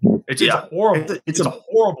 It's horrible. It's a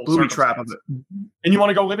horrible booby trap of it. And you want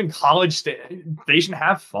to go live in College Station?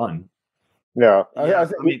 Have fun. Yeah, I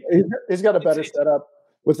think he's got a better setup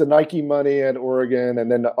with the Nike money at Oregon,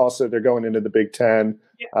 and then also they're going into the Big Ten.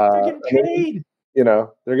 Yeah, they're getting paid. They're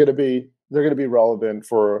going to be relevant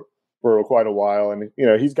for quite a while, and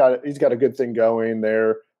he's got a good thing going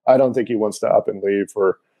there. I don't think he wants to up and leave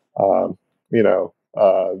for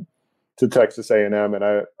to Texas A&M,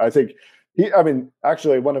 and I think.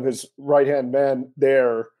 Actually, one of his right-hand men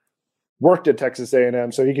there worked at Texas A&M,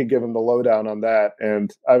 so he could give him the lowdown on that.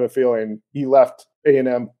 And I have a feeling he left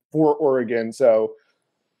A&M for Oregon. So,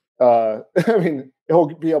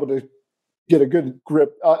 he'll be able to get a good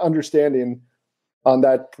grip, understanding on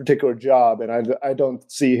that particular job. And I don't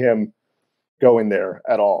see him going there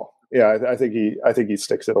at all. Yeah, I think he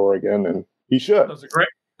sticks at Oregon, and he should.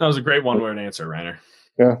 That was a great one-word answer, Rainer.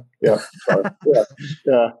 Yeah. Sorry.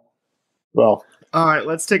 Yeah. Well, all right,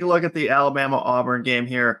 let's take a look at the Alabama-Auburn game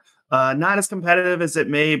here. Not as competitive as it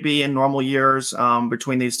may be in normal years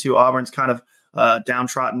between these two. Auburn's kind of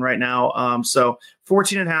downtrodden right now. So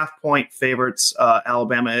 14.5-point favorites,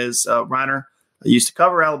 Alabama is. Reiner used to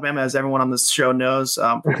cover Alabama, as everyone on this show knows,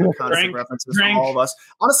 from constant references from all of us.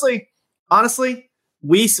 Honestly,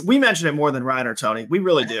 we mention it more than Reiner, Tony. We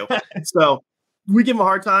really do. So we give him a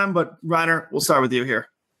hard time, but Reiner, we'll start with you here.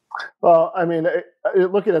 Well,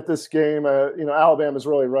 looking at this game, Alabama's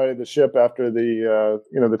really righted the ship after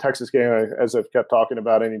the Texas game, as I've kept talking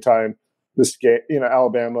about. Anytime this game,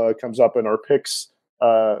 Alabama comes up in our picks,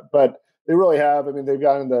 but they really have. They've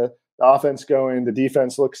gotten the offense going. The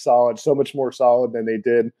defense looks solid, so much more solid than they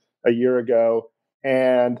did a year ago.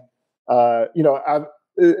 And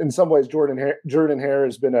in some ways, Jordan Hare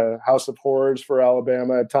has been a house of horrors for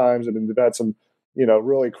Alabama at times. They've had some,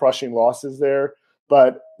 really crushing losses there.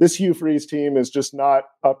 But this Hugh Freeze team is just not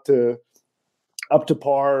up to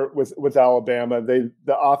par with Alabama. The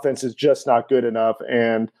offense is just not good enough,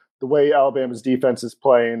 and the way Alabama's defense is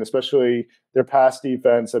playing, especially their pass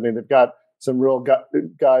defense. They've got some real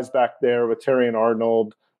guys back there with Terry and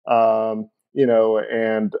Arnold, and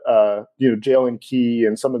Jalen Key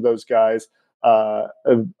and some of those guys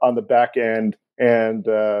on the back end, and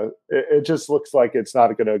it just looks like it's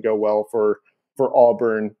not going to go well for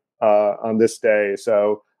Auburn on this day.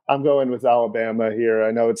 So I'm going with Alabama here.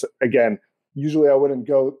 I know it's, again, usually I wouldn't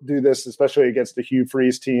go do this, especially against the Hugh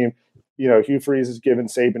Freeze team. Hugh Freeze has given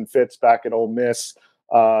Saban fits back at Ole Miss,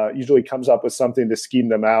 usually comes up with something to scheme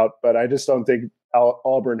them out. But I just don't think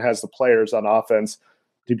Auburn has the players on offense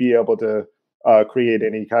to be able to create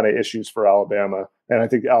any kind of issues for Alabama. And I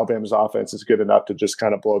think Alabama's offense is good enough to just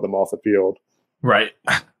kind of blow them off the field. Right.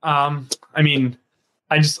 I'm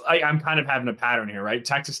kind of having a pattern here, right?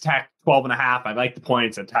 Texas Tech, 12.5. I like the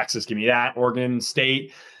points at Texas. Give me that. Oregon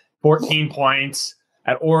State, 14 points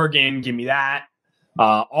at Oregon. Give me that.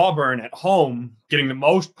 Auburn at home, getting the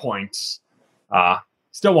most points.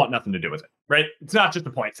 Still want nothing to do with it, right? It's not just a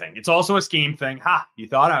point thing. It's also a scheme thing. You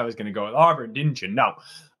thought I was going to go with Auburn, didn't you? No.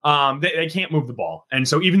 They can't move the ball. And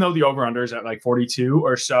so even though the over-under is at like 42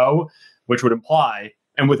 or so, which would imply,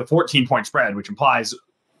 and with a 14-point spread, which implies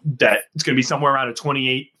that it's going to be somewhere around a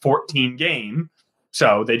 28-14 game.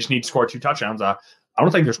 So they just need to score 2 touchdowns. I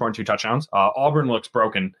don't think they're scoring 2 touchdowns. Auburn looks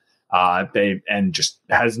broken. They and just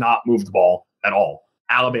has not moved the ball at all.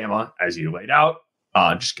 Alabama, as you laid out,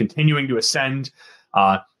 just continuing to ascend.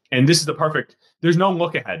 And this is the perfect. There's no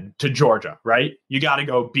look ahead to Georgia, right? You got to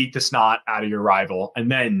go beat the snot out of your rival,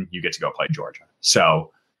 and then you get to go play Georgia.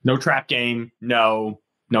 So no trap game, no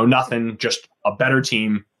nothing. Just a better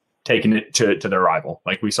team taking it to their rival,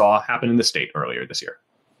 like we saw happen in the state earlier this year.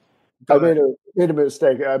 I made a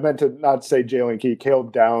mistake. I meant to not say Jalen Key.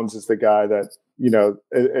 Caleb Downs is the guy that,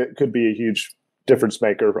 it could be a huge difference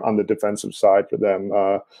maker on the defensive side for them,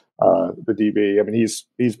 the DB. I mean,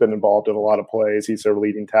 he's been involved in a lot of plays. He's their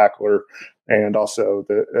leading tackler, and also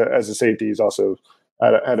as a safety, he's also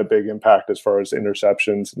had a big impact as far as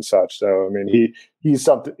interceptions and such. So, I mean, he's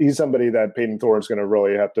somebody that Peyton Thorne's going to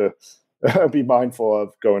really have to be mindful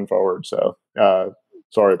of going forward. So,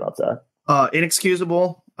 sorry about that.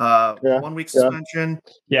 Inexcusable. 1 week suspension.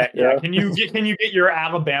 Yeah. Can you get your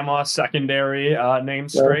Alabama secondary name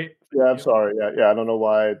straight? Yeah, I'm sorry. Yeah. I don't know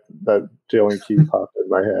why that Jalen Key popped in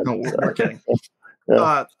my head. No, we're kidding.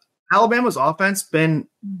 Alabama's offense been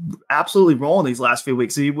absolutely rolling these last few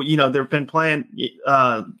weeks. They've been playing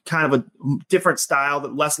kind of a different style, a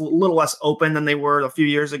little less open than they were a few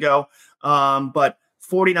years ago. But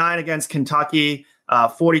 49 against Kentucky,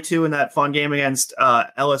 42 in that fun game against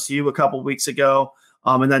LSU a couple weeks ago.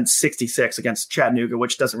 And then 66 against Chattanooga,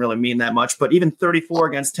 which doesn't really mean that much, but even 34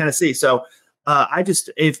 against Tennessee. So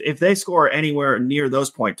if they score anywhere near those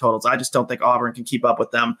point totals, I just don't think Auburn can keep up with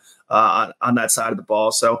them on that side of the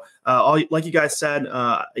ball. So like you guys said,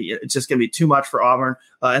 it's just going to be too much for Auburn.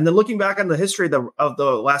 And then looking back on the history of the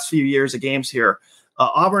last few years of games here,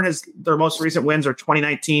 Auburn has their most recent wins are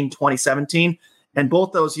 2019, 2017. And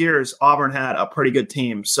both those years, Auburn had a pretty good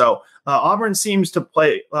team. So Auburn seems to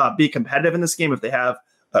be competitive in this game if they have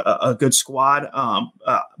a good squad.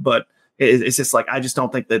 But it's just like I just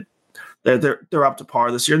don't think that they're up to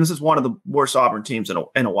par this year. And this is one of the worst Auburn teams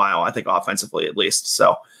in a while, I think, offensively at least.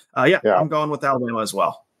 So I'm going with Alabama as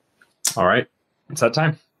well. All right, it's that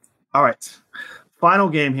time. All right, final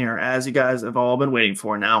game here, as you guys have all been waiting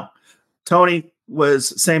for. Now, Tony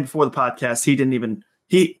was saying before the podcast he didn't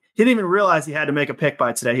even realize he had to make a pick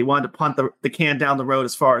by today. He wanted to punt the can down the road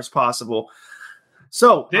as far as possible.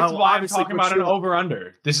 So that's why I'm talking about an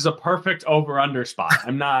over-under. This is a perfect over-under spot.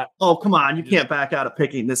 I'm not. Oh, come on. You can't back out of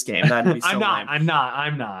picking this game. That'd be so I'm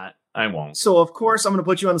not. I won't. So, of course, I'm going to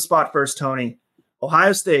put you on the spot first, Tony.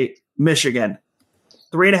 Ohio State, Michigan,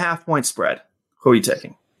 3.5 point spread. Who are you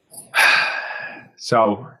taking?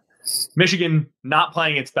 So, Michigan not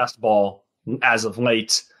playing its best ball as of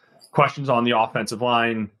late. Questions on the offensive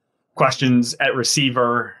line. Questions at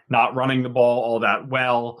receiver, not running the ball all that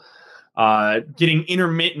well, getting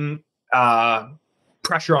intermittent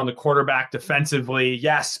pressure on the quarterback defensively.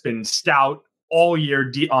 Yes, been stout all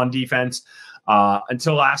year on defense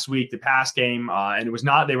until last week, the pass game. And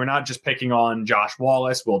they were not just picking on Josh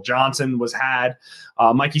Wallace. Will Johnson was had.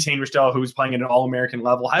 Mikey Sainristel, who's playing at an All-American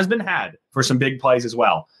level, has been had for some big plays as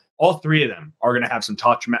well. All three of them are going to have some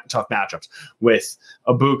tough matchups with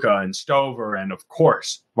Abuka and Stover and, of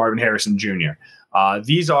course, Marvin Harrison Jr.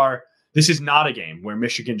 This is not a game where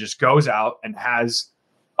Michigan just goes out and has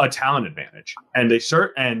a talent advantage. And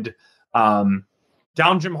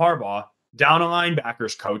down Jim Harbaugh, down a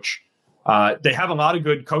linebackers coach. They have a lot of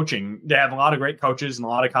good coaching. They have a lot of great coaches and a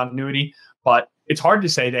lot of continuity, but it's hard to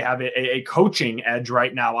say they have a coaching edge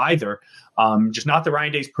right now either. Just not that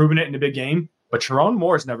Ryan Day's proven it in a big game. But Sharon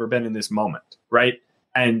Moore's never been in this moment, right?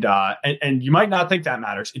 And you might not think that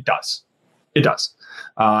matters. It does. It does.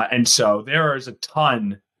 And so there is a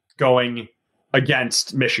ton going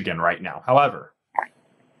against Michigan right now. However,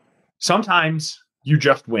 sometimes you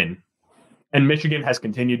just win. And Michigan has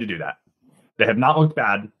continued to do that. They have not looked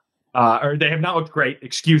bad, or they have not looked great,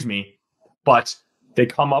 but they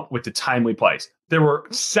come up with the timely plays. There were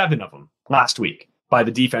 7 of them last week by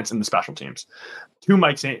the defense and the special teams. 2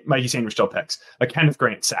 Mikey Sainristel picks, a Kenneth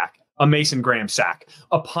Grant sack, a Mason Graham sack,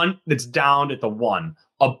 a punt that's downed at the 1,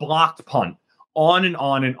 a blocked punt, on and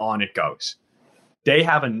on and on it goes. They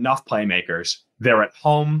have enough playmakers. They're at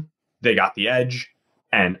home. They got the edge.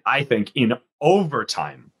 And I think in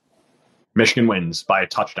overtime, Michigan wins by a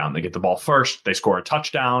touchdown. They get the ball first. They score a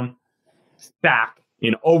touchdown. Sack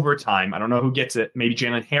in overtime. I don't know who gets it. Maybe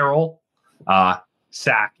Jalen Harrell.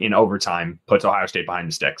 Sack in overtime puts Ohio State behind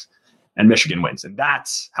the sticks. And Michigan wins. And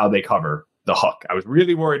that's how they cover the hook. I was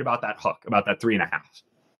really worried about that hook, about that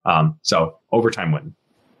 3.5. So overtime win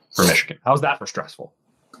for Michigan. How's that for stressful?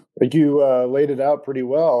 I think you laid it out pretty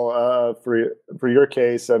well for your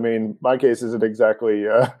case. I mean, my case isn't exactly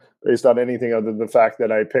based on anything other than the fact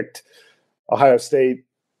that I picked Ohio State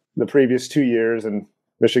the previous 2 years and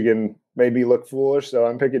Michigan made me look foolish. So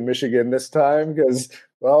I'm picking Michigan this time because,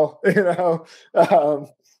 well,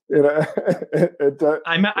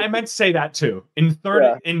 I meant to say that too. In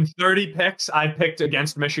 30 picks, I picked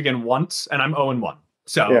against Michigan once, and I'm 0-1.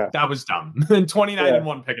 So that was dumb. And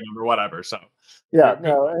 29-1 pick a number, whatever. So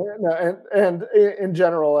and in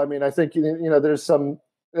general, I mean, I think there's some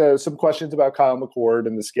questions about Kyle McCord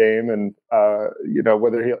in this game, and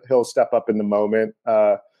whether he'll step up in the moment.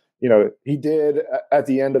 He did at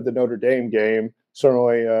the end of the Notre Dame game,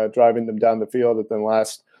 certainly driving them down the field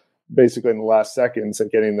basically in the last seconds and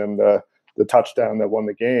getting them the touchdown that won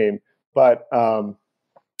the game. But at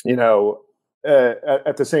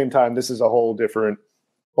the same time, this is a whole different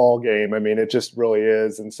ball game. I mean, it just really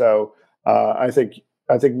is. And so I think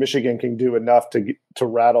Michigan can do enough to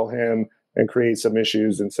rattle him and create some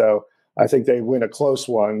issues. And so I think they win a close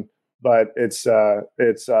one, but it's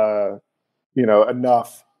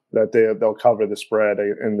enough that they'll cover the spread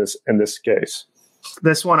in this case.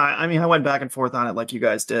 This one, I went back and forth on it like you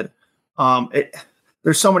guys did.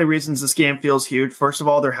 There's so many reasons this game feels huge. First of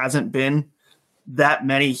all, there hasn't been that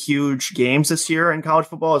many huge games this year in college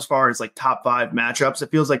football as far as like top 5 matchups. It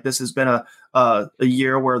feels like this has been a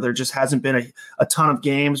year where there just hasn't been a ton of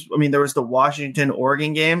games. I mean, there was the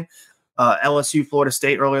Washington-Oregon game, LSU, Florida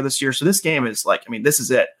State earlier this year. So this game is this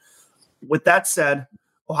is it. With that said,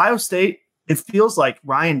 Ohio State, it feels like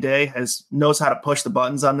Ryan Day knows how to push the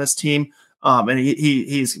buttons on this team. And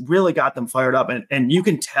he's really got them fired up. And you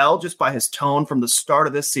can tell just by his tone from the start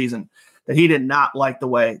of this season that he did not like the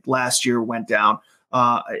way last year went down.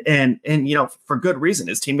 And for good reason.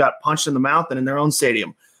 His team got punched in the mouth and in their own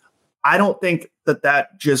stadium. I don't think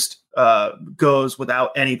that just goes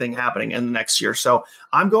without anything happening in the next year. So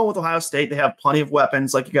I'm going with Ohio State. They have plenty of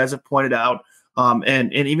weapons, like you guys have pointed out.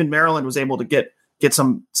 And even Maryland was able to get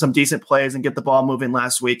some decent plays and get the ball moving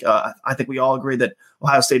last week. I think we all agree that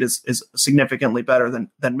Ohio State is significantly better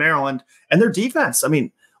than Maryland. And their defense, I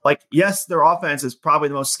mean, yes, their offense is probably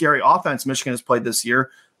the most scary offense Michigan has played this year.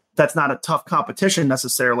 That's not a tough competition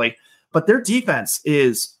necessarily, but their defense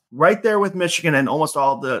is right there with Michigan in almost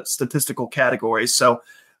all the statistical categories. So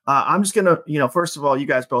I'm just going to, first of all, you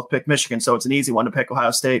guys both pick Michigan, so it's an easy one to pick Ohio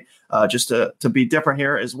State, just to be different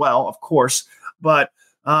here as well, of course. But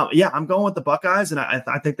I'm going with the Buckeyes, and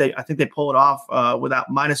I think they pull it off without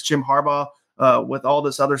minus Jim Harbaugh, with all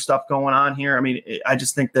this other stuff going on here. I mean, I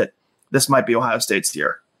just think that this might be Ohio State's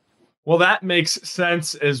year. Well, that makes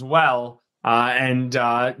sense as well. And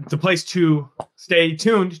the place to stay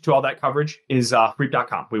tuned to all that coverage is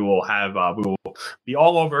Freep.com. We will be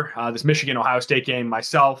all over this Michigan-Ohio State game.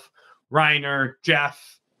 Myself, Reiner,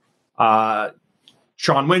 Jeff,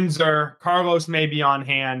 Sean Windsor, Carlos may be on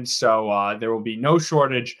hand. So there will be no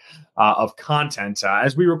shortage of content.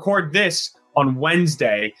 As we record this on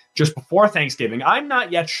Wednesday, just before Thanksgiving, I'm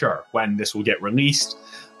not yet sure when this will get released.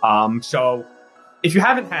 So if you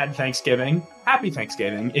haven't had Thanksgiving, happy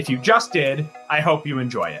Thanksgiving. If you just did, I hope you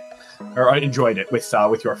enjoyed it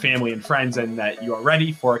with your family and friends, and that you are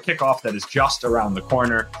ready for a kickoff that is just around the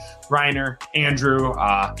corner. Reiner, Andrew,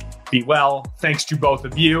 be well. Thanks to both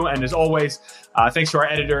of you. And as always, thanks to our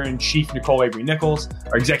editor-in-chief, Nicole Avery-Nichols,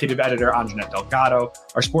 our executive editor, Anjanette Delgado,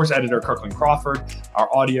 our sports editor, Kirkland Crawford, our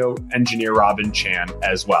audio engineer, Robin Chan,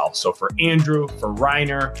 as well. So for Andrew, for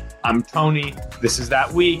Reiner, I'm Tony. This is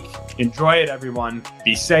that week. Enjoy it, everyone.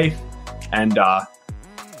 Be safe. And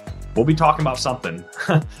we'll be talking about something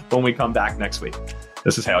when we come back next week.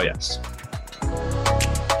 This is Hail Yes.